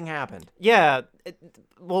nothing happened. Yeah,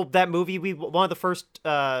 well, that movie, one of the first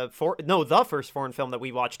the first foreign film that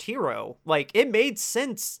we watched, Hero, like it made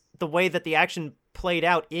sense the way that the action played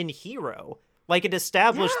out in Hero. Like it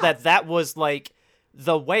established that was like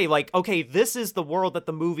the way, like, okay, this is the world that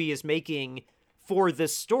the movie is making for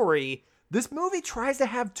this story. This movie tries to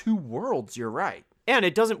have 2 worlds, you're right. And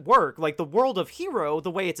it doesn't work. Like, the world of Hero,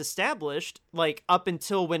 the way it's established, like, up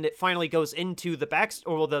until when it finally goes into the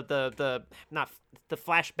not the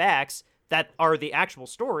flashbacks that are the actual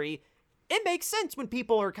story, it makes sense when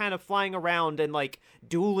people are kind of flying around and, like,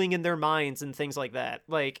 dueling in their minds and things like that.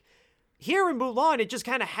 Like, here in Mulan, it just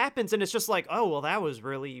kind of happens, and it's just like, oh, well, that was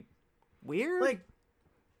really weird. Like,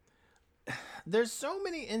 there's so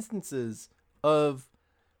many instances of,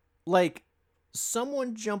 like,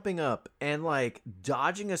 someone jumping up and like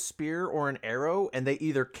dodging a spear or an arrow, and they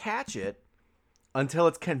either catch it until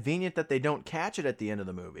it's convenient that they don't catch it at the end of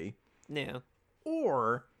the movie,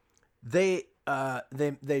 or they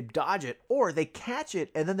dodge it, or they catch it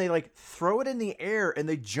and then they like throw it in the air and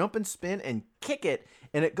they jump and spin and kick it,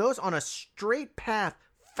 and it goes on a straight path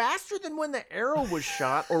faster than when the arrow was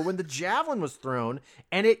shot or when the javelin was thrown,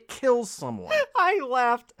 and it kills someone. I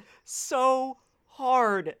laughed so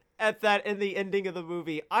hard at that in the ending of the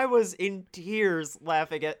movie. I was in tears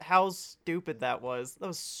laughing at how stupid that was. That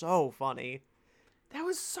was so funny. That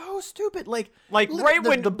was so stupid. Like right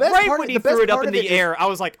when he threw it up in the air, I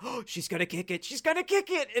was like, "Oh, she's gonna kick it! She's gonna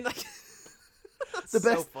kick it!" And like,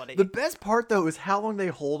 so funny. The best part though is how long they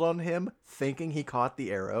hold on him, thinking he caught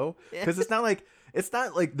the arrow, because it's not like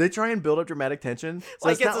they try and build up dramatic tension. So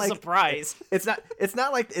like it's a surprise. It's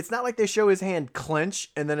not like they show his hand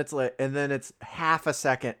clench and then it's half a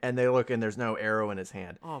second and they look and there's no arrow in his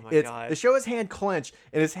hand. Oh my god. They show his hand clench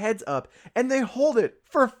and his head's up and they hold it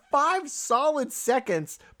for 5 solid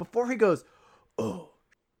seconds before he goes, "Oh."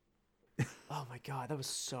 Oh my god, that was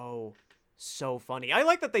so funny. I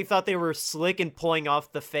like that they thought they were slick in pulling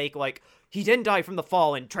off the fake, like, he didn't die from the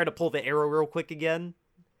fall, and try to pull the arrow real quick again.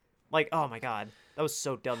 Like, oh my god. That was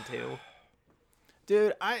so dumb too.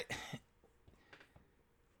 Dude,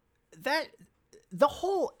 the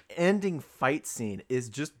whole ending fight scene is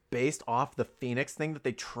just based off the Phoenix thing that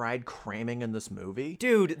they tried cramming in this movie.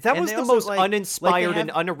 Dude, that And was they the also, most like, uninspired they and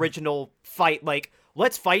have- unoriginal fight. Like,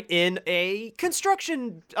 let's fight in a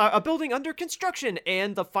construction, a building under construction,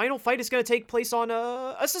 and the final fight is going to take place on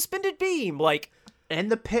a suspended beam. Like, And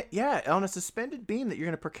the pit, yeah, on a suspended beam that you're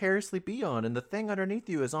going to precariously be on, and the thing underneath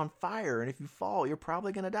you is on fire, and if you fall, you're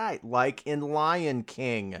probably going to die. Like in Lion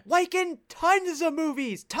King. like in tons of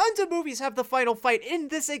movies have the final fight in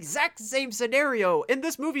this exact same scenario. And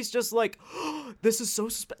this movie's just like, oh, this is so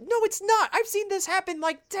no, it's not. I've seen this happen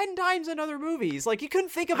like 10 times in other movies. Like, you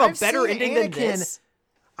couldn't think of a I've better seen ending than Anakin- this.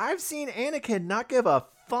 I've seen Anakin not give a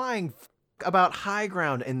flying about high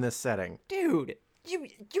ground in this setting. Dude,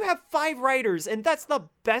 you have 5 writers, and that's the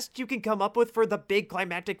best you can come up with for the big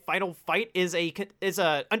climactic final fight is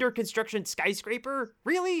a under construction skyscraper?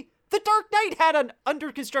 Really? The Dark Knight had an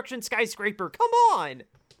under construction skyscraper. Come on.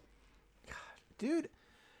 Dude,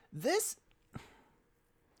 this,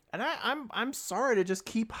 and I'm sorry to just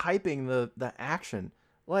keep hyping the action.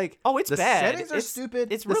 Like, Oh, it's the bad. settings are It's-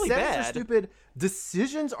 stupid. it's The really settings bad. are stupid.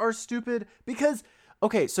 Decisions are stupid because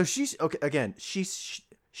so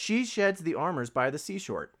she sheds the armors by the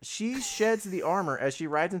seashore. She sheds the armor as she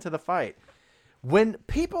rides into the fight. When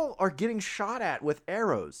people are getting shot at with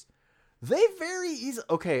arrows, they very easily.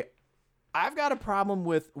 Okay, I've got a problem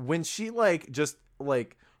with when she just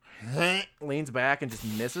leans back and just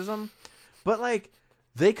misses them. But like,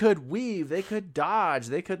 they could weave, they could dodge,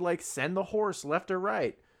 they could like send the horse left or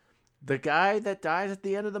right. The guy that dies at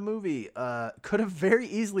the end of the movie could have very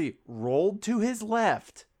easily rolled to his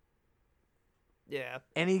left. Yeah.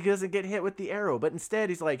 And he doesn't get hit with the arrow. But instead,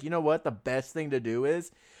 he's like, you know what? The best thing to do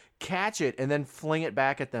is catch it and then fling it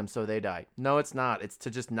back at them so they die. No, it's not. It's to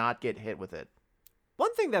just not get hit with it.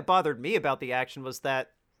 One thing that bothered me about the action was that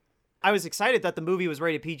I was excited that the movie was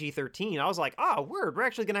rated PG-13. I was like, oh, word, we're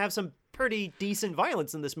actually going to have some pretty decent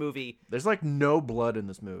violence in this movie. There's like no blood in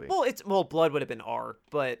this movie. Well, blood would have been R,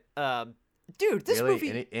 but dude, this really?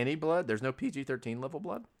 movie, Any blood? There's no PG-13 level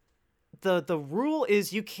blood? the rule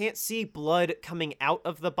is you can't see blood coming out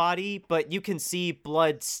of the body, but you can see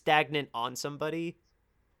blood stagnant on somebody.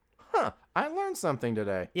 Huh. I learned something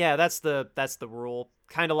today. Yeah, that's the rule.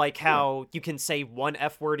 Kind of like how you can say one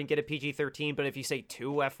F word and get a PG-13, but if you say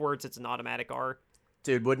 2 F words, it's an automatic R.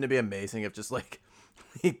 Dude, wouldn't it be amazing if just like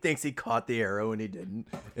he thinks he caught the arrow and he didn't,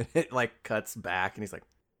 and it like cuts back and he's like,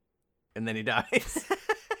 and then he dies.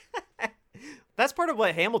 That's part of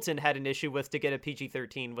what Hamilton had an issue with to get a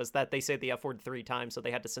PG-13 was that they say the F word 3 times, so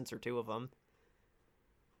they had to censor 2 of them.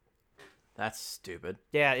 That's stupid.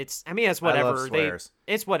 Yeah, it's I whatever. love swears.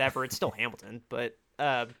 It's whatever. It's still Hamilton, but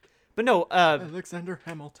no, Alexander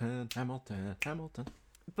Hamilton.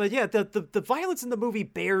 but yeah, the violence in the movie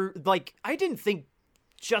I didn't think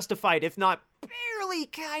justified, if not barely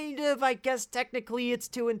kind of, I guess technically it's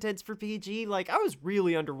too intense for PG. Like, I was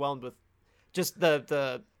really underwhelmed with just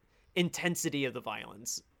the intensity of the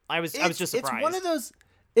violence. I was just surprised. It's one of those.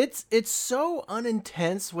 It's so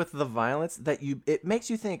unintense with the violence that it makes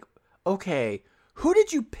you think, okay, who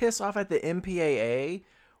did you piss off at the MPAA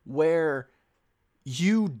where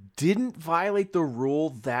you didn't violate the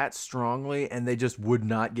rule that strongly and they just would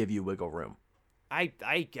not give you wiggle room?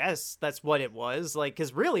 I guess that's what it was. Like,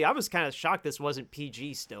 because really, I was kind of shocked this wasn't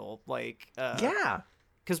PG still. Like, Yeah.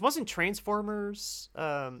 because wasn't Transformers,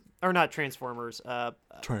 or not Transformers,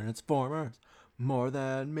 Transformers, more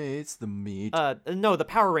than meets the meat. no, the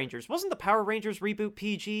Power Rangers. Wasn't the Power Rangers reboot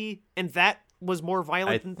PG? And that was more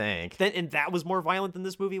violent and that was more violent than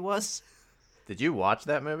this movie was? Did you watch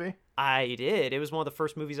that movie? I did. It was one of the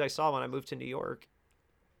first movies I saw when I moved to New York.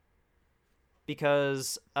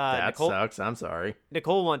 Because That sucks. I'm sorry.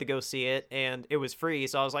 Nicole wanted to go see it, and it was free,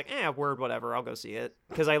 so I was like, word, whatever, I'll go see it.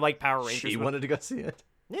 Because I like Power Rangers. She wanted to go see it.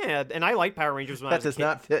 Yeah, and I like Power Rangers when I That was a does kid.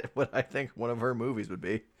 not fit what I think one of her movies would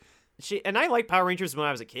be. And I liked Power Rangers when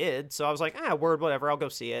I was a kid, so I was like, word, whatever, I'll go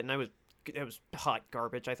see it. And it was hot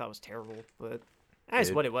garbage. I thought it was terrible, but that's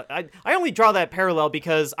Dude. what it was. I only draw that parallel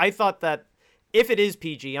because I thought that if it is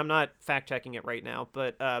PG, I'm not fact checking it right now,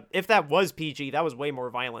 but if that was PG, that was way more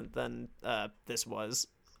violent than this was.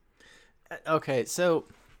 Okay, so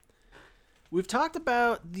we've talked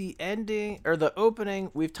about the ending or the opening.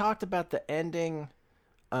 We've talked about the ending.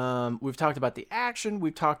 We've talked about the action.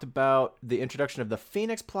 We've talked about the introduction of the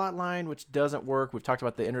Phoenix plotline, which doesn't work. We've talked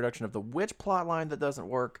about the introduction of the Witch plotline that doesn't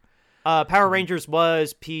work. Power Rangers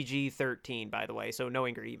was PG-13, by the way, so no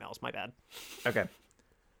angry emails. My bad. Okay.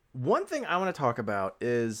 One thing I want to talk about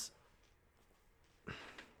is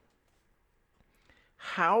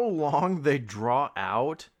how long they draw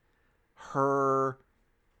out her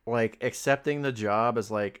like accepting the job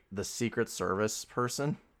as like the Secret Service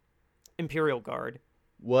person. Imperial Guard.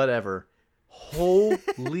 Whatever.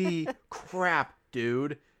 Holy crap,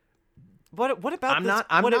 dude. What about I'm this? not-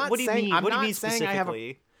 I'm what, not what do you saying- mean? I'm What do you not mean saying I have a-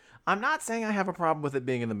 specifically? I'm not saying I have a problem with it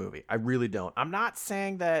being in the movie. I really don't. I'm not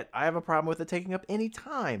saying that I have a problem with it taking up any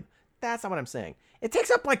time. That's not what I'm saying. It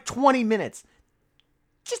takes up like 20 minutes.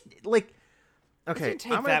 Just like okay, It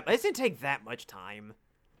didn't take that much time.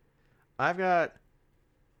 I've got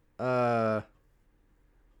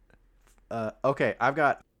okay, I've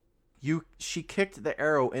got she kicked the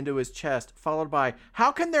arrow into his chest, followed by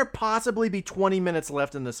how can there possibly be 20 minutes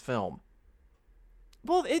left in this film?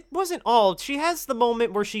 Well, it wasn't all. She has the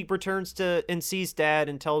moment where she returns to and sees Dad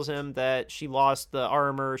and tells him that she lost the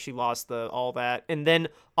armor, she lost the all that, and then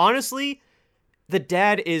honestly, the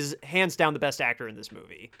dad is hands down the best actor in this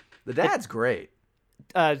movie. The dad's great.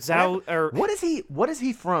 Zhao or What is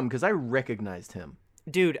he from? Because I recognized him.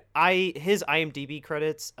 dude, his IMDb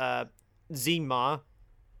credits, Zima,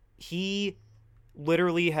 he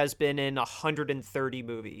literally has been in 130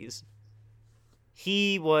 movies.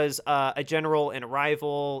 He was a general in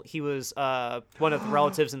Arrival. He was one of the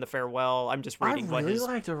relatives in The Farewell. I'm just reading I what really his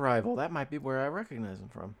liked Arrival. That might be where I recognize him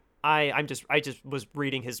from. I just was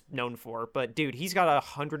reading his known for. But dude, he's got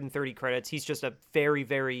 130 credits. He's just a very,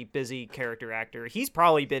 very busy character actor. He's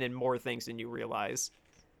probably been in more things than you realize.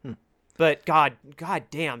 But god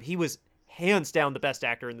damn, he was hands down the best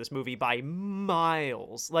actor in this movie by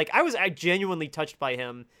miles. Like I genuinely touched by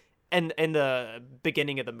him in the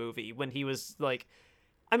beginning of the movie when he was like,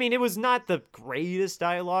 I mean, it was not the greatest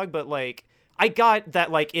dialogue, but like I got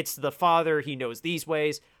that, like, it's the father, he knows these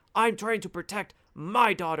ways. I'm trying to protect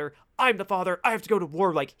my daughter. I'm the father. I have to go to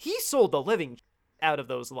war. Like, he sold the living out of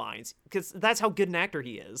those lines because that's how good an actor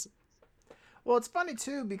he is. Well, it's funny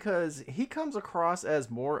too because he comes across as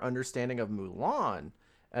more understanding of Mulan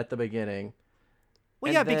at the beginning. Well,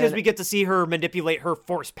 And yeah, because then- we get to see her manipulate her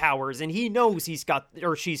force powers, and he knows she's got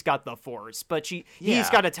the force, but he's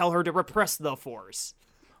Yeah. got to tell her to repress the force.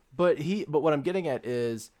 But what I'm getting at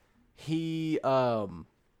is he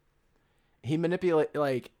manipulate,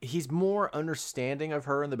 like, he's more understanding of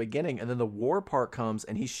her in the beginning, and then the war part comes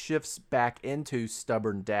and he shifts back into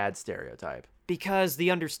stubborn dad stereotype. Because the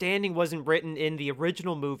understanding wasn't written in the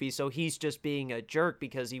original movie, so he's just being a jerk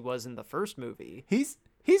because he was in the first movie.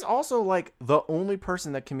 He's also like the only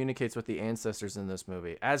person that communicates with the ancestors in this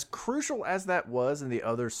movie. As crucial as that was in the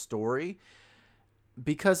other story,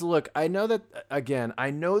 because look, I know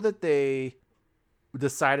that they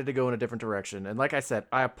decided to go in a different direction. And like I said,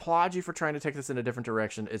 I applaud you for trying to take this in a different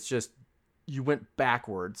direction. It's just you went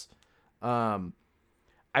backwards.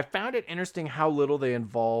 I found it interesting how little they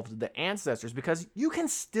involved the ancestors because you can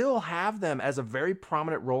still have them as a very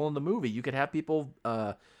prominent role in the movie. You could have people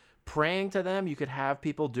praying to them, you could have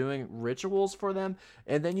people doing rituals for them,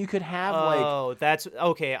 and then you could have That's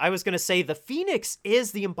okay. I was gonna say the Phoenix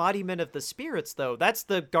is the embodiment of the spirits, though. That's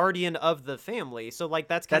the guardian of the family. So like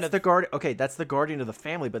that's the guard. Okay, that's the guardian of the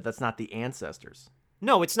family, but that's not the ancestors.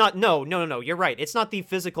 No, it's not. No. You're right. It's not the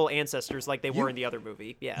physical ancestors like they were in the other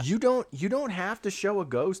movie. Yeah. You don't have to show a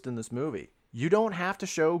ghost in this movie. You don't have to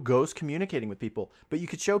show ghosts communicating with people, but you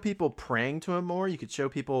could show people praying to him more. You could show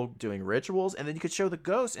people doing rituals, and then you could show the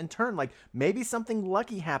ghost in turn. Like maybe something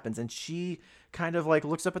lucky happens, and she kind of like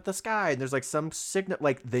looks up at the sky, and there's like some signal.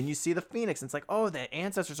 Like then you see the Phoenix, and it's like, oh, the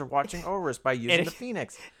ancestors are watching over us by using the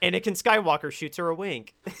Phoenix. Anakin Skywalker shoots her a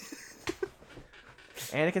wink.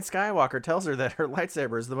 Anakin Skywalker tells her that her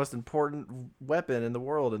lightsaber is the most important weapon in the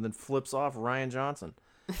world, and then flips off Ryan Johnson.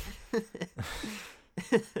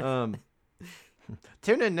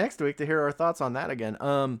 Tune in next week to hear our thoughts on that again.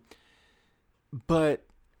 But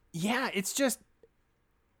yeah, it's just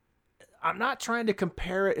I'm not trying to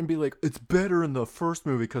compare it and be like it's better in the first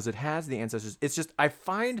movie because it has the ancestors. It's just I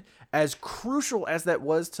find as crucial as that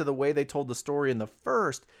was to the way they told the story in the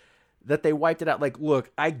first, that they wiped it out. Like,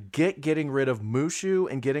 look, I get getting rid of Mushu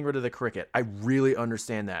and getting rid of the cricket. I really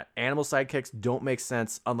understand that. Animal sidekicks don't make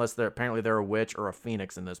sense unless they're a witch or a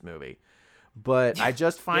phoenix in this movie. But I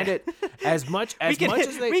just find it as much as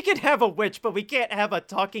we can have a witch, but we can't have a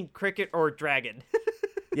talking cricket or dragon.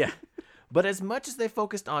 Yeah. But as much as they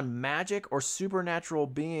focused on magic or supernatural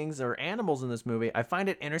beings or animals in this movie, I find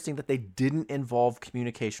it interesting that they didn't involve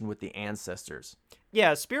communication with the ancestors.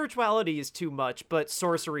 Yeah, spirituality is too much, but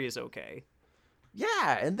sorcery is okay.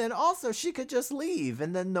 Yeah, and then also she could just leave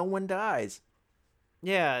and then no one dies.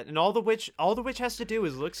 Yeah, and all the witch has to do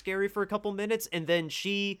is look scary for a couple minutes, and then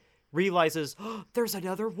she realizes, oh, there's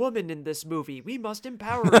another woman in this movie. We must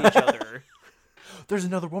empower each other. There's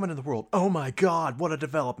another woman in the world. Oh my god, what a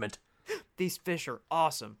development. These fish are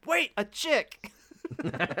awesome. Wait, a chick!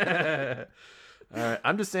 All right,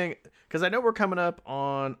 I'm just saying because I know we're coming up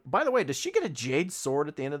on. By the way, does she get a jade sword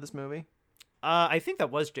at the end of this movie? I think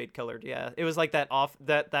that was jade colored. Yeah, it was like that off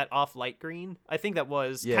light green. I think that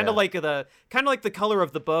was Yeah. kind of like the color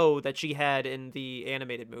of the bow that she had in the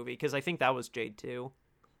animated movie, because I think that was jade too.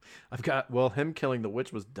 I've got him killing the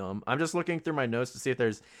witch was dumb. I'm just looking through my notes to see if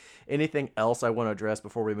there's anything else I want to address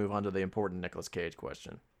before we move on to the important Nicolas Cage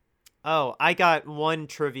question. Oh, I got one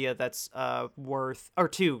trivia that's worth, or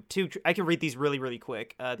two. I can read these really, really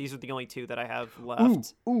quick. These are the only two that I have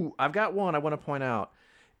left. Ooh, I've got one I want to point out.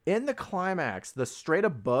 In the climax, the straight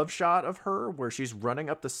above shot of her where she's running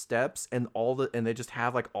up the steps and they just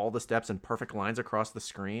have like all the steps in perfect lines across the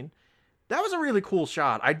screen. That was a really cool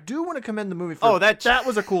shot. I do want to commend the movie for that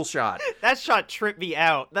was a cool shot. That shot tripped me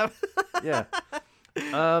out. Yeah.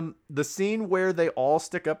 The scene where they all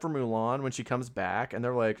stick up for Mulan when she comes back and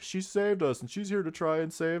they're like, she saved us and she's here to try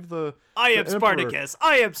and save the I am Emperor. Spartacus.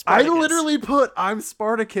 I am Spartacus. I literally put I'm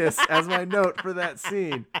Spartacus as my note for that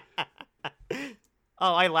scene.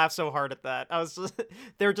 Oh, I laughed so hard at that.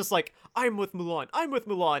 They're just like, I'm with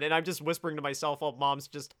Mulan, and I'm just whispering to myself while Mom's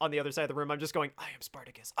just on the other side of the room. I'm just going, I am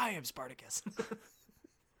Spartacus.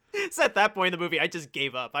 So at that point in the movie, I just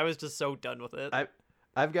gave up. I was just so done with it.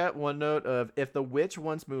 I've got one note of, if the witch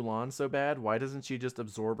wants Mulan so bad, why doesn't she just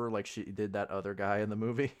absorb her like she did that other guy in the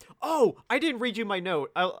movie? Oh, I didn't read you my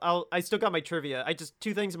note. I still got my trivia.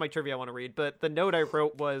 Two things in my trivia I want to read, but the note I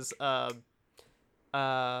wrote was, oh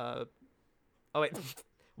wait,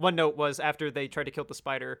 one note was after they tried to kill the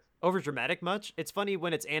spider. Over dramatic much? It's funny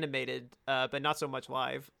when it's animated, but not so much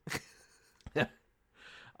live.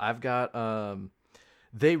 I've got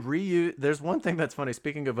they reuse. There's one thing that's funny.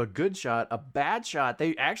 Speaking of a good shot, a bad shot.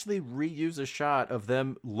 They actually reuse a shot of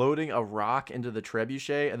them loading a rock into the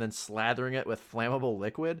trebuchet and then slathering it with flammable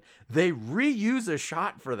liquid. They reuse a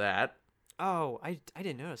shot for that. Oh, I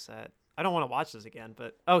didn't notice that. I don't want to watch this again,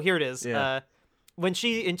 but here it is. Yeah. When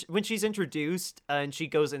she's introduced and she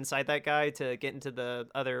goes inside that guy to get into the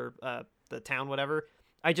other the town, whatever,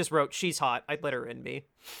 I just wrote, she's hot. I'd let her in me.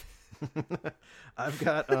 I've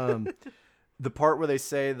got the part where they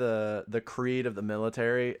say the creed of the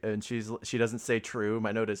military and she doesn't say true.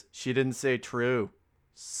 My note is, she didn't say true.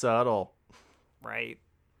 Subtle. Right.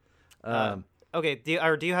 Okay.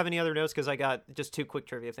 Do you have any other notes? Because I got just two quick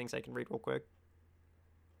trivia things I can read real quick.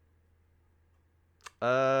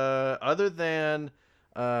 Other than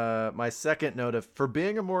my second note of, for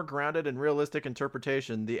being a more grounded and realistic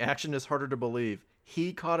interpretation, the action is harder to believe.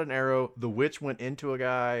 He caught an arrow, the witch went into a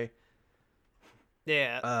guy.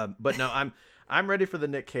 Yeah. But no, I'm ready for the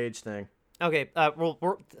Nick Cage thing. Okay. Well,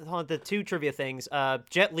 we're on the two trivia things.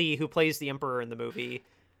 Jet Li, who plays the Emperor in the movie,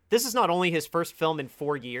 this is not only his first film in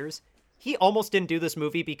 4 years. He almost didn't do this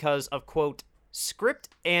movie because of, quote, script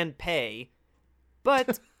and pay,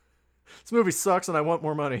 but. This movie sucks and I want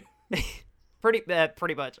more money. pretty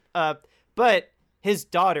much. But his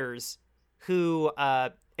daughters, who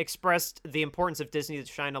expressed the importance of Disney to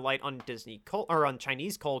shine a light on on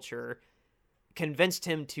Chinese culture, convinced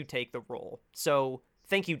him to take the role. So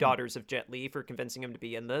thank you, daughters of Jet Li, for convincing him to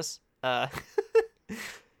be in this. The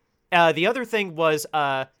other thing was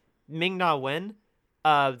Ming-Na Wen,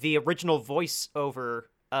 the original voiceover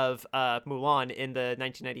of Mulan in the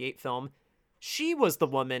 1998 film. She was the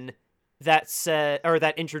woman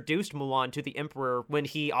that introduced Mulan to the Emperor when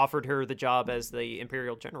he offered her the job as the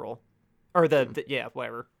Imperial General, or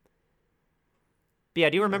whatever. But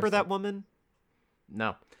yeah, do you remember that woman?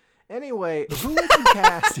 No. Anyway, who would you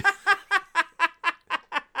cast?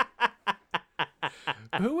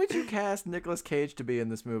 Who would you cast Nicolas Cage to be in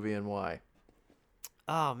this movie and why?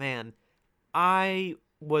 Oh man, I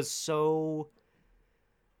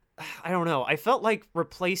don't know. I felt like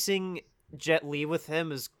replacing Jet Li with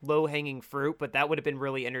him is low-hanging fruit, but that would have been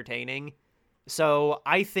really entertaining. So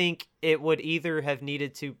I think it would either have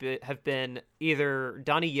needed to have been either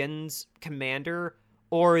Donnie Yen's commander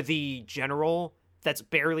or the general that's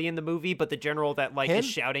barely in the movie, but the general that is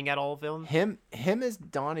shouting at all of them. Him as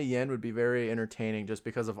Donnie Yen would be very entertaining just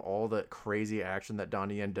because of all the crazy action that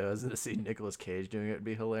Donnie Yen does, and to see Nicolas Cage doing it would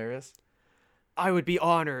be hilarious. I would be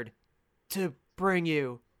honored to bring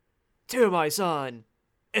you to my son.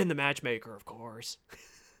 And the matchmaker, of course.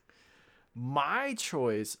 My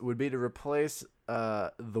choice would be to replace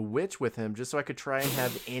the witch with him just so I could try and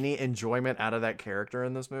have any enjoyment out of that character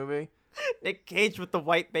in this movie. Nick Cage with the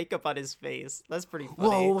white makeup on his face. That's pretty funny.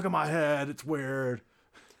 Whoa, look at my head. It's weird.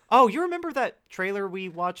 Oh, you remember that trailer we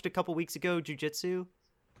watched a couple weeks ago, Jiu-Jitsu?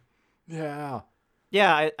 Yeah.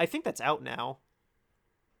 Yeah, I think that's out now.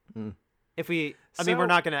 Mm. I mean, we're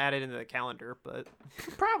not going to add it into the calendar, but...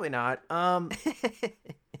 Probably not.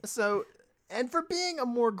 So, And for being a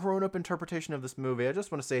more grown-up interpretation of this movie, I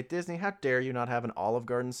just want to say, Disney, how dare you not have an Olive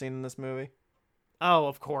Garden scene in this movie? Oh,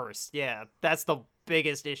 of course. Yeah, that's the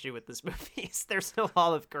biggest issue with this movie. Is there's no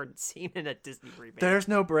Olive Garden scene in a Disney remake. There's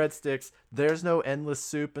no breadsticks. There's no endless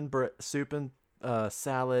soup and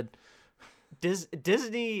salad.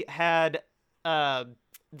 Disney had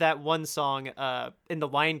that one song in The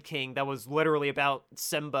Lion King that was literally about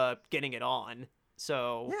Simba getting it on.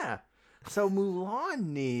 So Yeah. So Mulan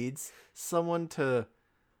needs someone to...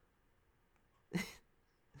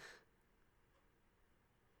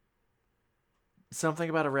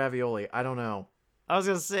 Something about a ravioli. I don't know. I was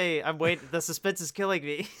gonna say, I'm waiting. The suspense is killing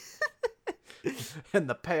me. And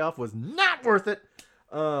the payoff was not worth it.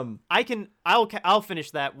 I'll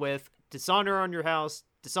finish that with dishonor on your house,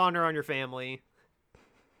 dishonor on your family.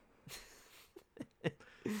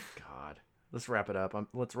 God, let's wrap it up.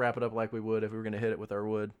 Let's wrap it up like we would if we were gonna hit it with our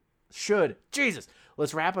wood. Jesus,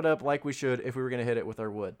 let's wrap it up like we should if we were gonna hit it with our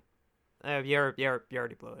wood. You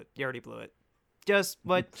already blew it. You already blew it. Just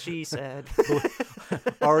what she said.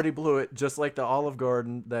 Already blew it, just like the Olive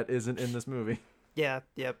Garden that isn't in this movie. Yeah.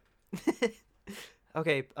 Yep.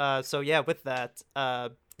 Okay. So yeah, with that,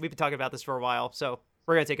 we've been talking about this for a while, so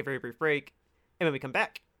we're gonna take a very brief break, and when we come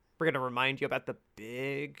back, we're gonna remind you about the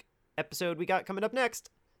big episode we got coming up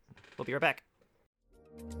next. We'll be right back.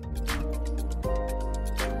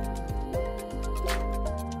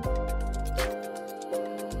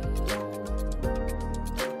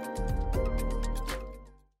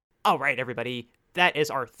 All right, everybody, that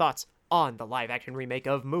is our thoughts on the live-action remake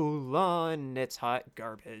of Mulan. It's hot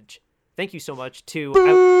garbage. Thank you so much to...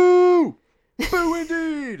 Boo! Boo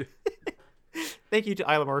indeed! Thank you to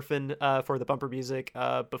Isla Morphin for the bumper music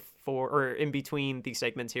before or in between the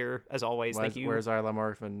segments here, as always. Thank you. Where's Isla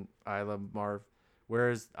Morphin?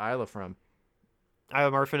 Where's Isla from?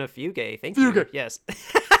 Isla Morphin of Fugue. Thank Fugue. you. Yes.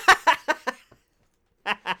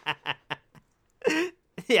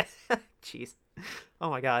 Yeah. Jeez. Oh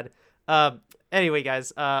my god. Anyway,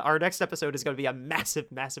 guys, our next episode is going to be a massive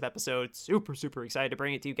episode. Super excited to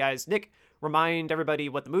bring it to you guys. Nick, remind everybody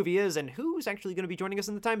what the movie is and who's actually going to be joining us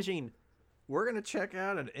in the time machine. We're going to check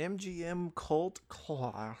out an MGM cult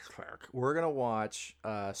classic. We're going to watch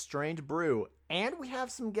Strange Brew, and we have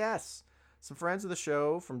some guests. Some friends of the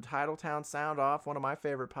show from Titletown Sound Off, one of my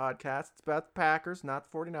favorite podcasts. It's about the Packers,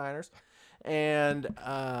 not the 49ers. And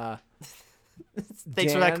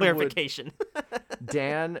Thanks for that clarification.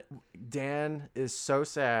 Dan is so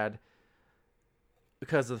sad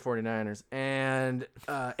because of the 49ers. And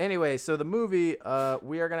anyway, so the movie,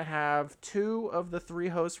 we are going to have 2 of the 3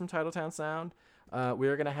 hosts from Titletown Sound. We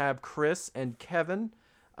are going to have Chris and Kevin.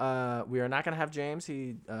 We are not going to have James.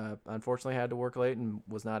 He unfortunately had to work late and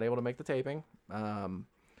was not able to make the taping.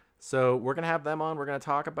 So we're going to have them on. We're going to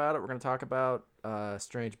talk about it. We're going to talk about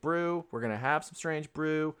Strange Brew. We're going to have some Strange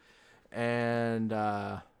Brew. And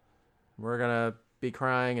we're going to be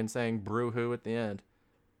crying and saying brew-hoo at the end.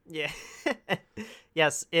 Yeah.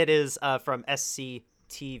 Yes, it is from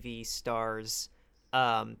SCTV Stars.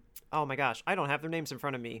 Oh my gosh, I don't have their names in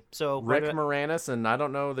front of me. So Rick Moranis, and I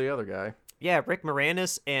don't know the other guy. Yeah, Rick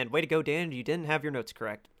Moranis, and way to go, Dan, you didn't have your notes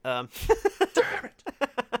correct. Damn it.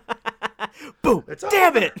 Boom! It's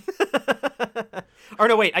Damn over. it! Or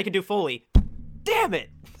no, wait, I can do Foley. Damn it!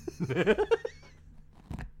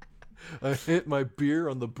 I hit my beer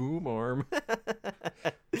on the boom arm.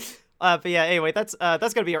 But yeah, anyway, that's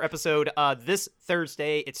gonna be our episode. This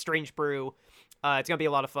Thursday, it's Strange Brew. It's gonna be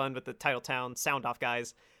a lot of fun with the Titletown Sound Off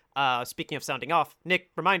guys. Speaking of sounding off, Nick,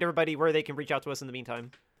 remind everybody where they can reach out to us in the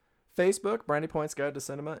meantime. Facebook, Brownie Points Guide to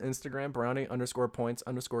Cinema. Instagram,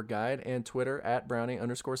 Brownie_Points_Guide. And Twitter,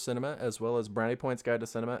 @Brownie_Cinema, as well as Brownie Points Guide to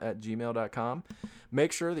Cinema @gmail.com.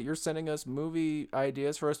 Make sure that you're sending us movie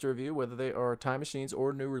ideas for us to review, whether they are time machines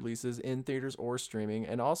or new releases in theaters or streaming.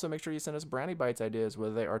 And also make sure you send us Brownie Bites ideas,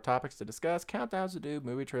 whether they are topics to discuss, countdowns to do,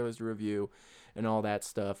 movie trailers to review, and all that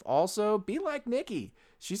stuff. Also, be like Nikki.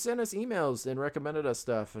 She sent us emails and recommended us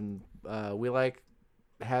stuff, and we like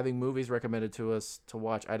having movies recommended to us to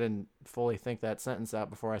watch. I didn't fully think that sentence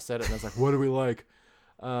out before I said it, and I was like, what do we like?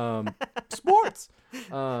 Sports.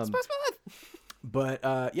 Sports. But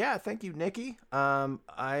yeah, thank you, Nikki. Bad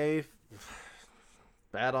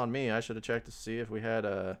on me. I should have checked to see if we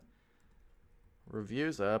had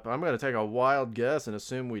reviews up. I'm going to take a wild guess and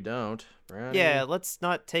assume we don't. Brownie? Yeah, let's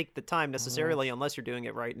not take the time necessarily unless you're doing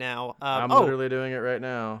it right now. I'm literally doing it right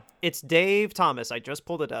now. It's Dave Thomas. I just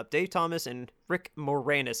pulled it up. Dave Thomas and Rick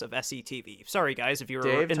Moranis of SCTV. Sorry, guys, if you're...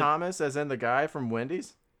 Dave Thomas, as in the guy from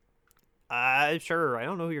Wendy's? Sure. I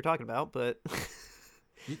don't know who you're talking about, but...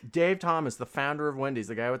 Dave Thomas, the founder of Wendy's,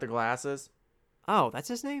 the guy with the glasses. Oh, that's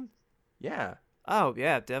his name? Yeah. Oh,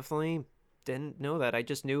 yeah, definitely didn't know that. I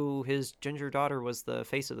just knew his ginger daughter was the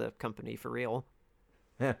face of the company for real.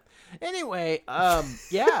 Anyway,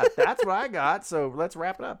 yeah, that's what I got. So let's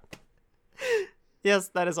wrap it up. Yes,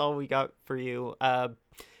 that is all we got for you.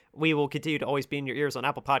 We will continue to always be in your ears on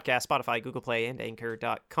Apple Podcasts, Spotify, Google Play, and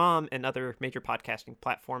Anchor.com, and other major podcasting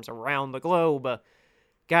platforms around the globe.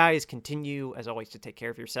 Guys, continue, as always, to take care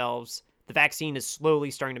of yourselves. The vaccine is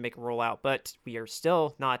slowly starting to make a rollout, but we are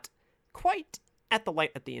still not quite at the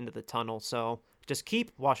light at the end of the tunnel, so just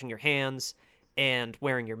keep washing your hands and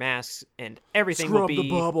wearing your masks, and everything Scrub will be... the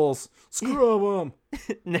bubbles. Scrub them.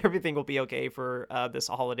 and everything will be okay for this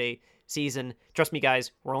holiday season. Trust me,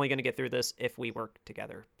 guys, we're only going to get through this if we work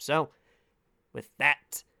together. So, with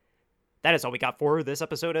that, that is all we got for this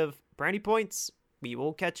episode of Brownie Points. We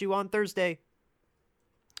will catch you on Thursday.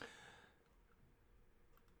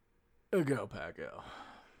 Go, Pat, go.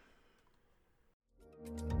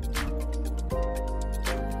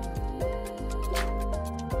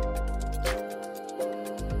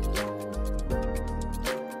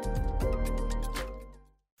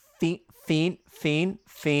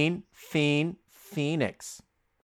 Phoenix.